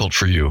difficult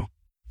for you?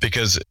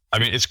 Because,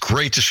 it's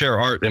great to share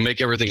art and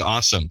make everything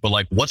awesome,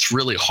 but what's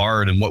really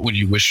hard and what would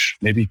you wish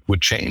maybe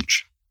would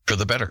change for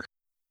the better?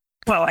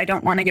 Well, I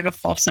don't want to give a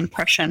false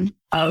impression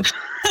of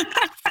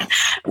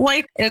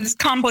life is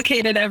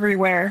complicated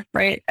everywhere,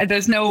 right?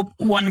 There's no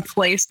one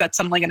place that's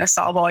suddenly going to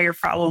solve all your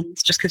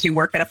problems just because you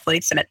work at a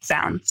place and it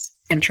sounds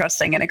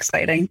interesting and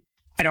exciting.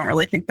 I don't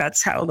really think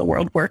that's how the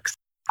world works.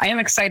 I am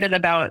excited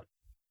about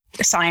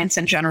science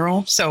in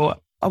general. So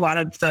a lot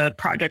of the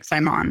projects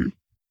I'm on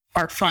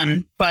are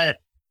fun, but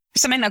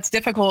something that's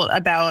difficult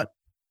about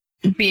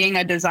being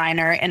a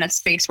designer in a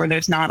space where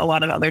there's not a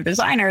lot of other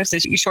designers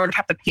is you sort of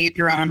have to pave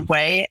your own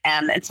way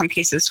and in some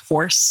cases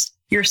force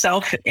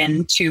yourself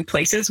into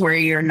places where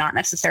you're not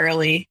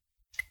necessarily,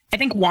 I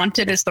think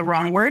wanted is the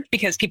wrong word,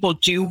 because people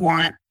do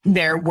want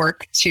their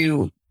work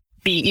to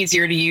be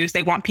easier to use.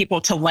 They want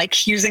people to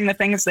like using the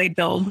things they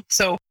build.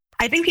 So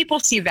I think people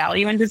see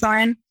value in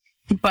design,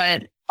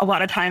 but a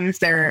lot of times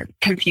they're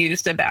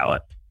confused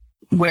about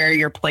where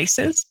your place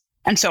is.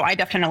 And so I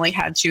definitely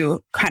had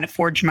to kind of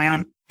forge my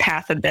own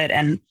path a bit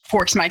and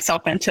force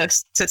myself into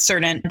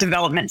certain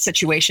development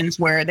situations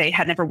where they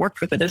had never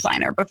worked with a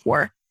designer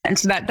before. And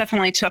so that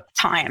definitely took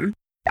time.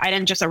 I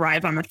didn't just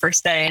arrive on the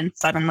first day and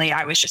suddenly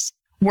I was just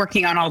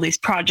working on all these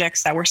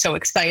projects that were so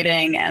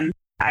exciting and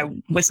I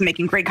was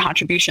making great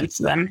contributions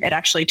to them. It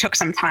actually took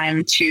some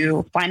time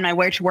to find my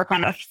way to work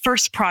on a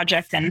first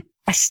project and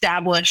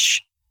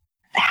establish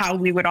how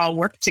we would all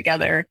work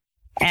together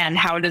and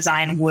how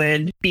design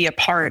would be a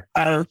part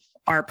of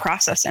our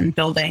process in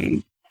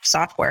building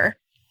software.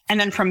 And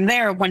then from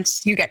there,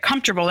 once you get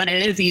comfortable, then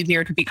it is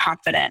easier to be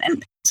confident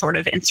and sort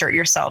of insert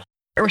yourself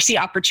or see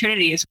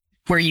opportunities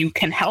where you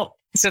can help.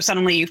 So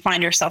suddenly you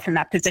find yourself in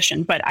that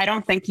position. But I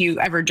don't think you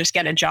ever just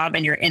get a job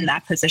and you're in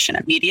that position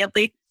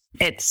immediately.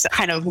 It's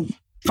kind of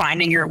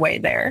finding your way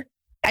there.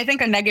 I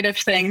think a negative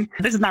thing,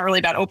 this is not really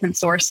about open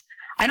source.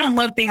 I don't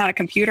love being on a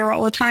computer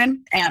all the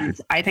time. And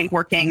I think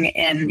working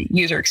in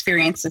user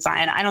experience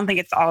design, I don't think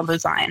it's all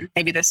design.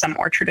 Maybe there's some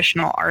more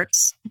traditional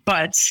arts,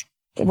 but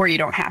where you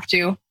don't have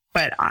to.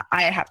 But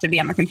I have to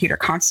be on the computer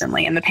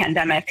constantly. And the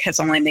pandemic has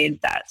only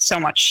made that so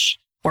much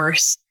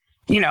worse.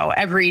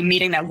 Every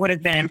meeting that would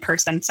have been in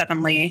person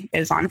suddenly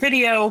is on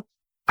video.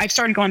 I've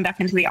started going back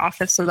into the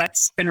office, so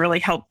that's been really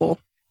helpful.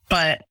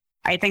 But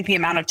I think the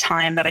amount of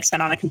time that I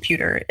spend on a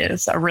computer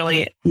is a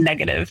really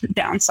negative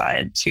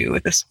downside to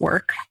this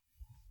work.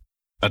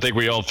 I think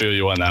we all feel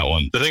you on that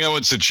one. The thing I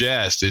would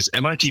suggest is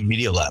MIT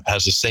Media Lab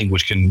has this thing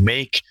which can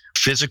make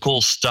physical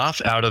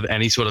stuff out of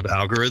any sort of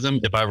algorithm,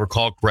 if I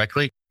recall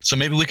correctly. So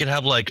maybe we could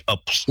have a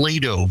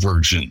Play-Doh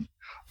version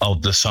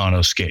of the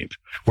Sonoscape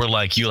where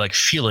you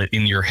feel it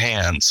in your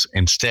hands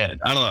instead.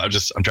 I don't know.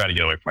 I'm trying to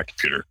get away from my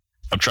computer.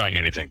 I'm trying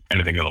anything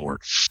that'll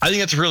work. I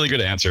think that's a really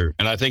good answer.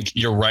 And I think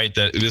you're right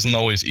that it isn't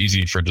always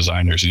easy for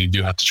designers and you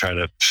do have to try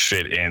to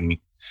fit in.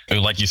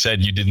 And like you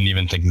said, you didn't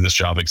even think this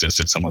job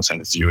existed. Someone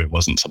sent it to you. It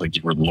wasn't something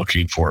you were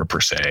looking for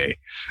per se.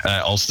 And I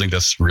also think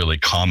that's really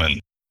common.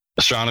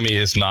 Astronomy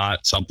is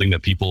not something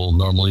that people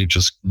normally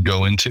just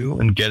go into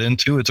and get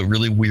into. It's a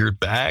really weird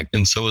bag.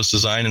 And so is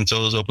design and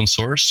so is open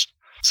source.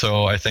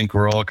 So I think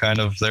we're all kind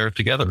of there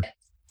together.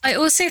 I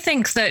also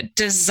think that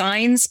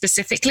design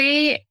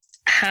specifically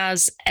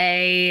has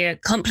a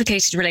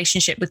complicated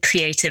relationship with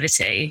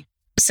creativity.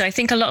 So I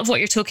think a lot of what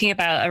you're talking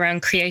about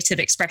around creative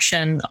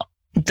expression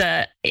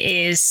that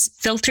is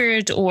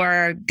filtered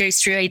or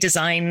goes through a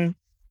design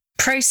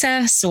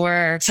process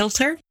or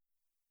filter,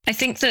 I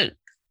think that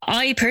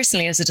I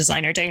personally, as a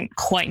designer, don't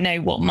quite know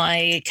what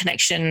my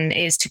connection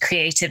is to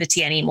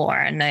creativity anymore.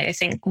 And I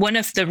think one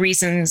of the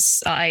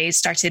reasons I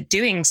started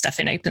doing stuff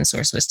in open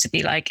source was to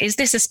be like, is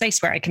this a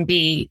space where I can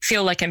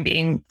feel like I'm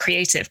being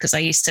creative? Because I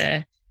used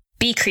to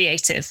be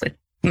creative with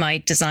my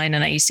design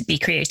and I used to be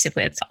creative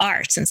with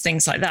art and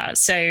things like that.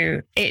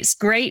 So it's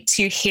great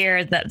to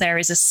hear that there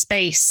is a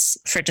space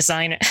for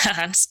designers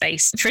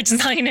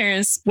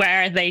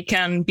where they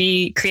can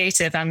be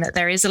creative and that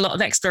there is a lot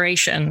of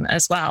exploration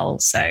as well.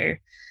 So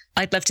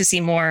I'd love to see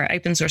more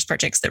open source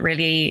projects that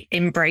really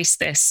embrace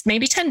this,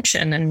 maybe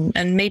tension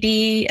and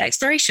maybe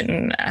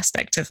exploration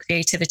aspect of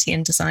creativity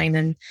and design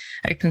and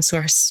open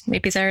source.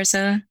 Maybe there's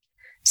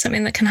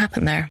something that can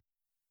happen there.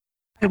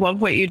 I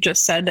love what you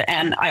just said.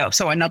 And I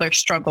also, another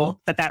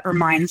struggle that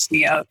reminds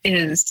me of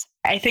is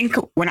I think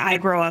when I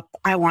grow up,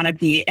 I want to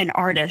be an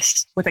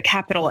artist with a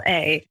capital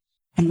A.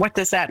 And what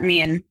does that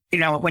mean? You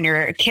know, when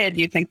you're a kid,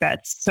 you think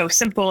that's so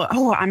simple.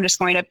 Oh, I'm just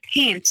going to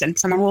paint and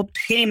someone will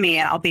pay me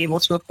and I'll be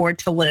able to afford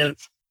to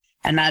live.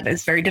 And that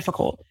is very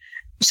difficult.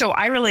 So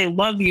I really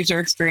love user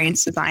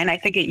experience design. I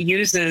think it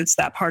uses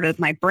that part of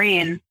my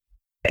brain,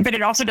 but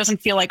it also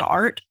doesn't feel like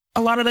art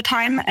a lot of the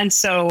time. And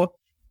so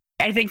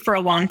I think for a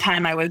long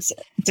time, I was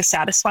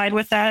dissatisfied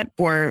with that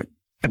or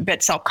a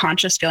bit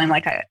self-conscious, feeling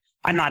like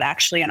I'm not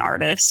actually an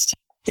artist.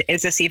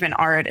 Is this even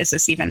art? Is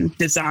this even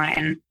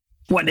design?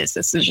 What is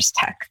this? It's just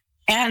tech.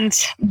 And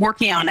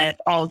working on it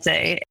all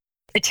day,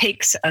 it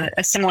takes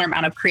a similar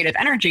amount of creative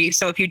energy.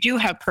 So if you do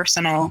have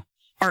personal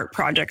art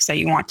projects that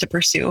you want to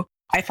pursue,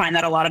 I find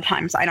that a lot of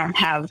times I don't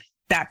have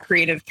that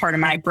creative part of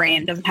my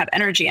brain doesn't have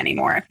energy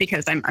anymore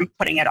because I'm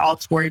putting it all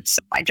towards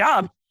my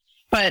job.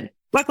 But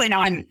luckily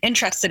now I'm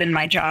interested in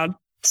my job,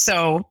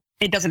 so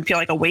it doesn't feel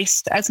like a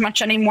waste as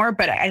much anymore.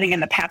 But I think in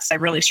the past, I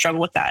really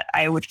struggled with that.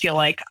 I would feel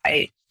like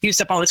I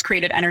used up all this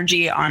creative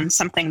energy on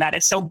something that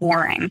is so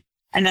boring,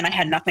 and then I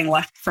had nothing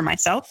left for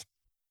myself.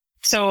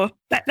 So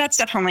that's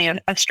definitely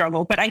a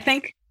struggle. But I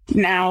think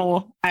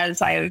now,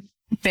 as I've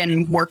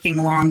been working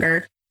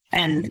longer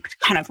and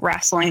kind of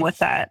wrestling with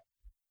that,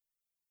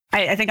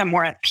 I think I'm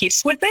more at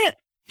peace with it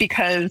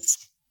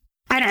because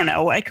I don't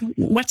know, like,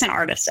 what's an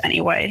artist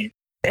anyway?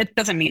 It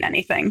doesn't mean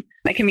anything.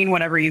 It can mean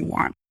whatever you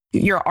want.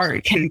 Your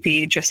art can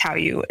be just how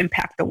you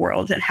impact the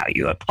world and how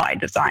you apply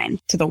design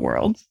to the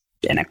world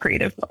in a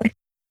creative way.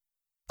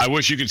 I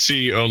wish you could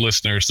see,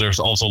 listeners, there's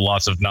also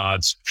lots of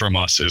nods from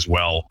us as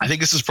well. I think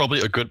this is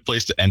probably a good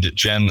place to end it,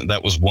 Jen.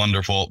 That was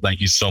wonderful.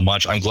 Thank you so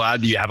much. I'm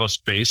glad you have a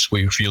space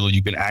where you feel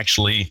you can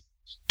actually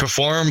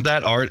perform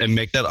that art and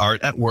make that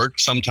art at work.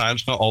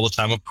 Sometimes, not all the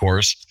time, of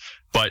course,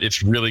 but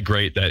it's really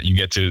great that you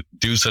get to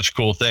do such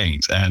cool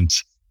things. And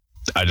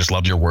I just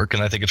love your work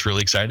and I think it's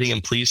really exciting,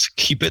 and please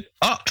keep it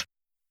up.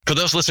 For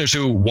those listeners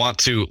who want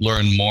to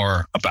learn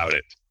more about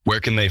it, where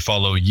can they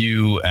follow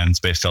you and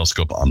Space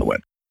Telescope on the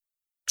web?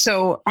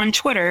 So on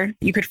Twitter,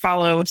 you could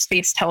follow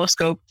Space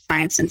Telescope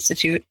Science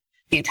Institute,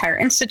 the entire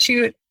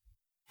institute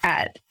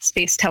at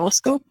Space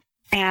Telescope.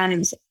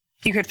 And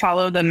you could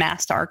follow the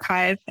MAST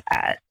archive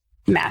at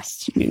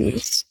MAST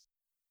News.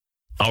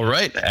 All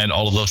right. And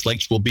all of those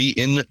links will be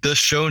in the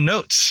show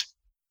notes.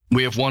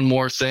 We have one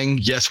more thing.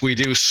 Yes, we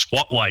do.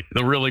 Spotlight,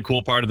 the really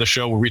cool part of the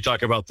show where we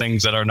talk about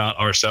things that are not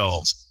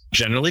ourselves.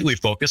 Generally, we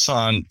focus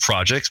on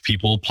projects,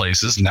 people,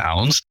 places,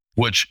 nouns,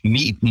 which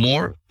need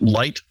more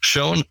light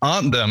shown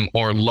on them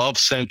or love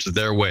sent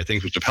their way,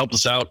 things which have helped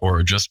us out or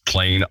are just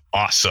plain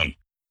awesome.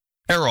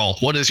 Errol,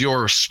 what is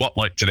your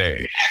spotlight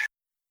today?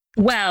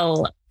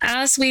 Well,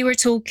 as we were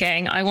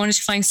talking, I wanted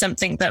to find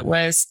something that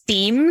was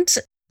themed.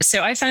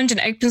 So I found an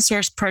open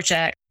source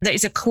project that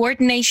is a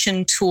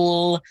coordination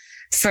tool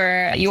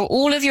for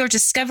all of your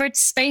discovered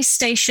space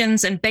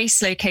stations and base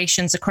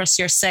locations across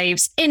your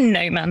saves in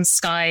No Man's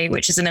Sky,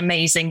 which is an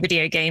amazing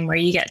video game where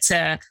you get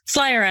to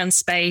fly around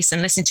space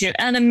and listen to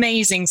an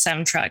amazing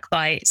soundtrack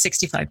by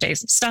 65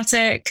 Days of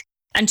Static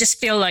and just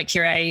feel like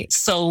you're a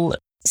full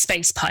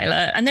space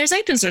pilot. And there's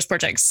open source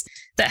projects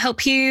that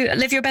help you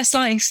live your best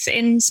life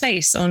in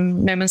space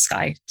on No Man's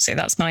Sky. So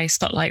that's my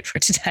spotlight for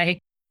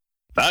today.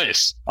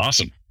 Nice.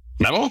 Awesome.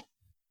 Memo?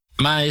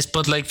 My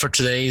spotlight for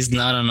today is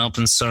not an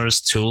open source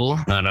tool,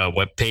 not a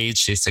web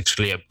page. It's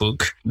actually a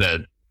book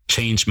that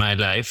changed my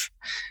life.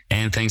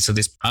 And thanks to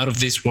this Out of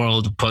This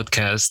World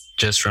podcast,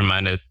 just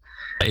reminded,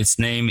 its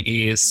name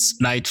is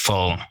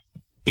Nightfall.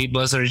 It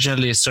was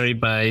originally a story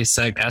by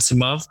Isaac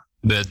Asimov,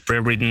 but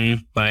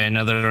rewritten by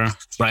another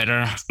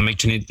writer,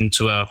 making it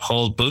into a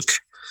whole book.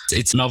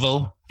 It's a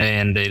novel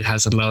and it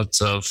has a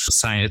lot of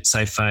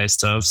sci-fi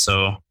stuff.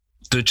 So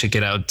do check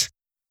it out.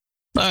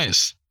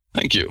 Nice.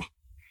 Thank you.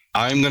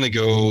 I'm going to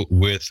go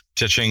with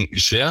Techeng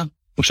Xie,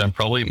 which I'm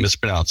probably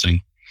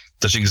mispronouncing.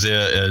 Techeng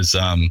Xie is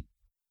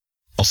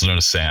also known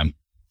as Sam,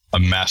 a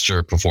master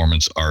of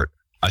performance art.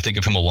 I think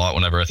of him a lot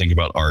whenever I think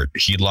about art.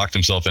 He locked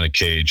himself in a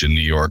cage in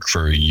New York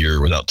for a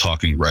year without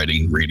talking,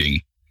 writing,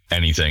 reading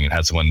anything, and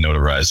had someone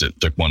notarize it,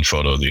 took one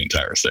photo of the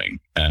entire thing.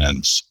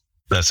 And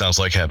that sounds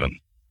like heaven.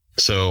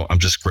 So I'm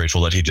just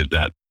grateful that he did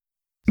that.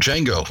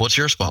 Django, what's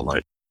your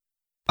spotlight?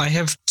 I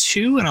have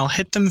two, and I'll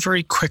hit them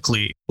very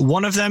quickly.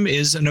 One of them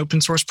is an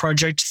open source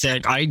project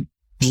that I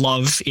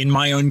love in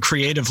my own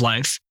creative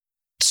life,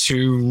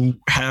 to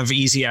have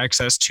easy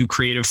access to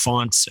creative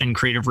fonts and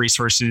creative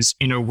resources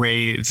in a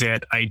way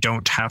that I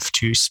don't have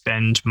to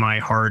spend my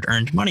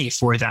hard-earned money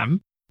for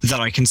them, that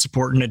I can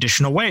support in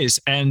additional ways.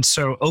 And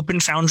so Open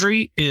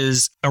Foundry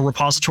is a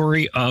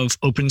repository of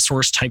open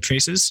source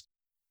typefaces,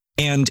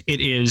 and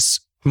it is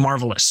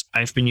marvelous.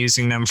 I've been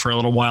using them for a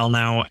little while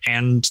now,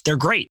 and they're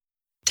great.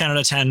 10 out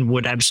of 10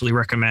 would absolutely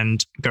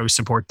recommend go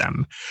support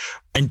them.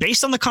 And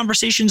based on the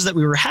conversations that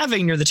we were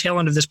having near the tail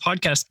end of this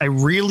podcast, I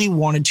really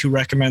wanted to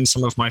recommend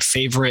some of my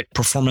favorite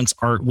performance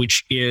art,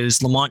 which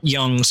is Lamont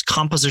Young's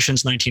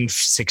Compositions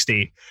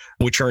 1960,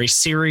 which are a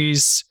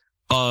series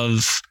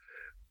of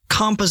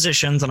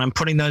compositions, and I'm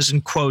putting those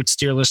in quotes,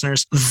 dear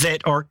listeners,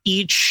 that are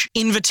each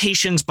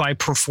invitations by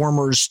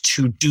performers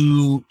to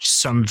do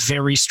some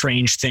very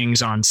strange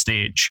things on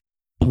stage.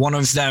 One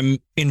of them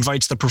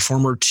invites the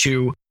performer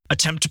to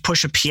attempt to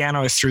push a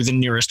piano through the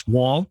nearest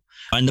wall,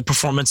 and the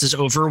performance is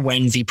over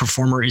when the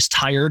performer is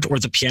tired or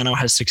the piano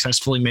has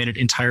successfully made it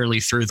entirely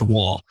through the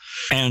wall.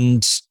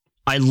 And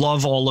I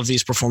love all of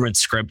these performance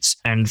scripts,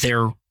 and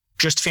they're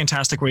just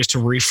fantastic ways to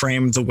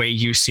reframe the way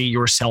you see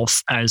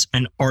yourself as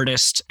an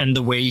artist and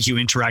the way you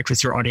interact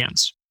with your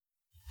audience.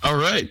 All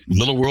right.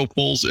 Little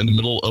whirlpools in the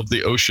middle of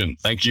the ocean.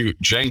 Thank you,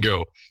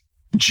 Django.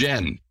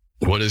 Jen,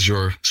 what is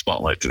your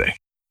spotlight today?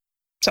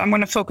 So I'm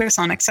going to focus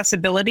on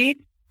accessibility.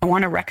 I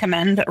want to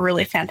recommend a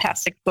really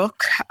fantastic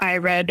book I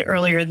read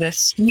earlier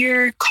this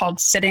year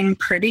called Sitting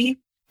Pretty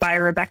by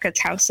Rebecca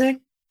Tausig.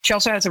 She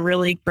also has a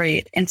really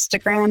great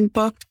Instagram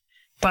book,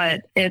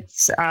 but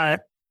it's, I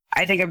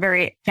think, a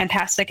very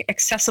fantastic,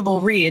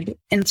 accessible read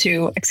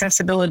into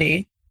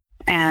accessibility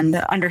and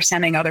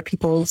understanding other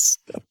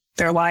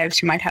their lives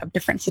who might have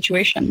different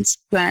situations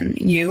than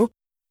you.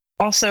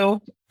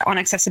 Also, on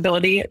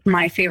accessibility,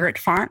 my favorite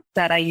font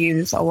that I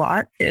use a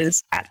lot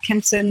is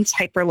Atkinson's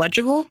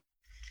Hyperlegible.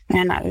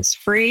 And that is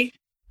free.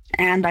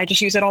 And I just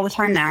use it all the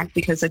time now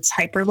because it's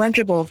hyper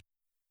legible.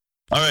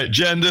 All right,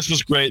 Jen, this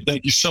was great.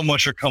 Thank you so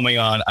much for coming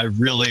on. I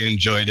really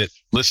enjoyed it.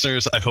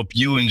 Listeners, I hope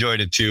you enjoyed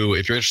it too.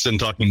 If you're interested in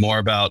talking more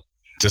about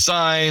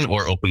design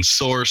or open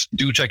source,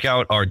 do check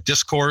out our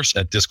discourse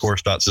at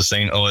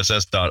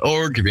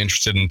discourse.sustainoss.org. If you're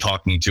interested in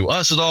talking to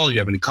us at all, if you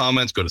have any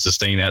comments, go to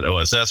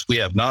sustain@OSS. We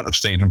have not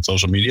abstained from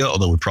social media,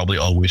 although we probably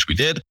all wish we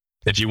did.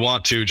 If you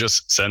want to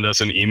just send us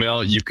an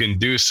email, you can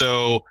do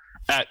so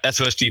at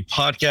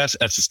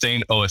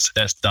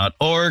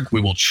sosdpodcast@sustainoss.org.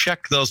 We will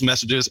check those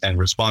messages and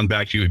respond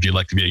back to you if you'd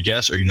like to be a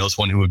guest or you know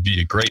someone who would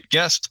be a great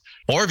guest.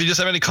 Or if you just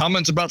have any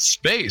comments about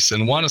space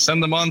and want to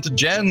send them on to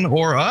Jen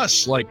or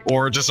us,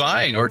 or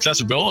design or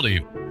accessibility,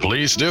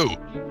 please do.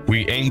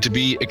 We aim to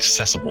be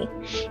accessible.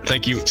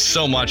 Thank you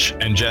so much.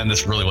 And Jen,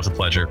 this really was a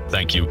pleasure.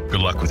 Thank you.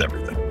 Good luck with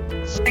everything.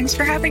 Thanks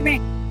for having me.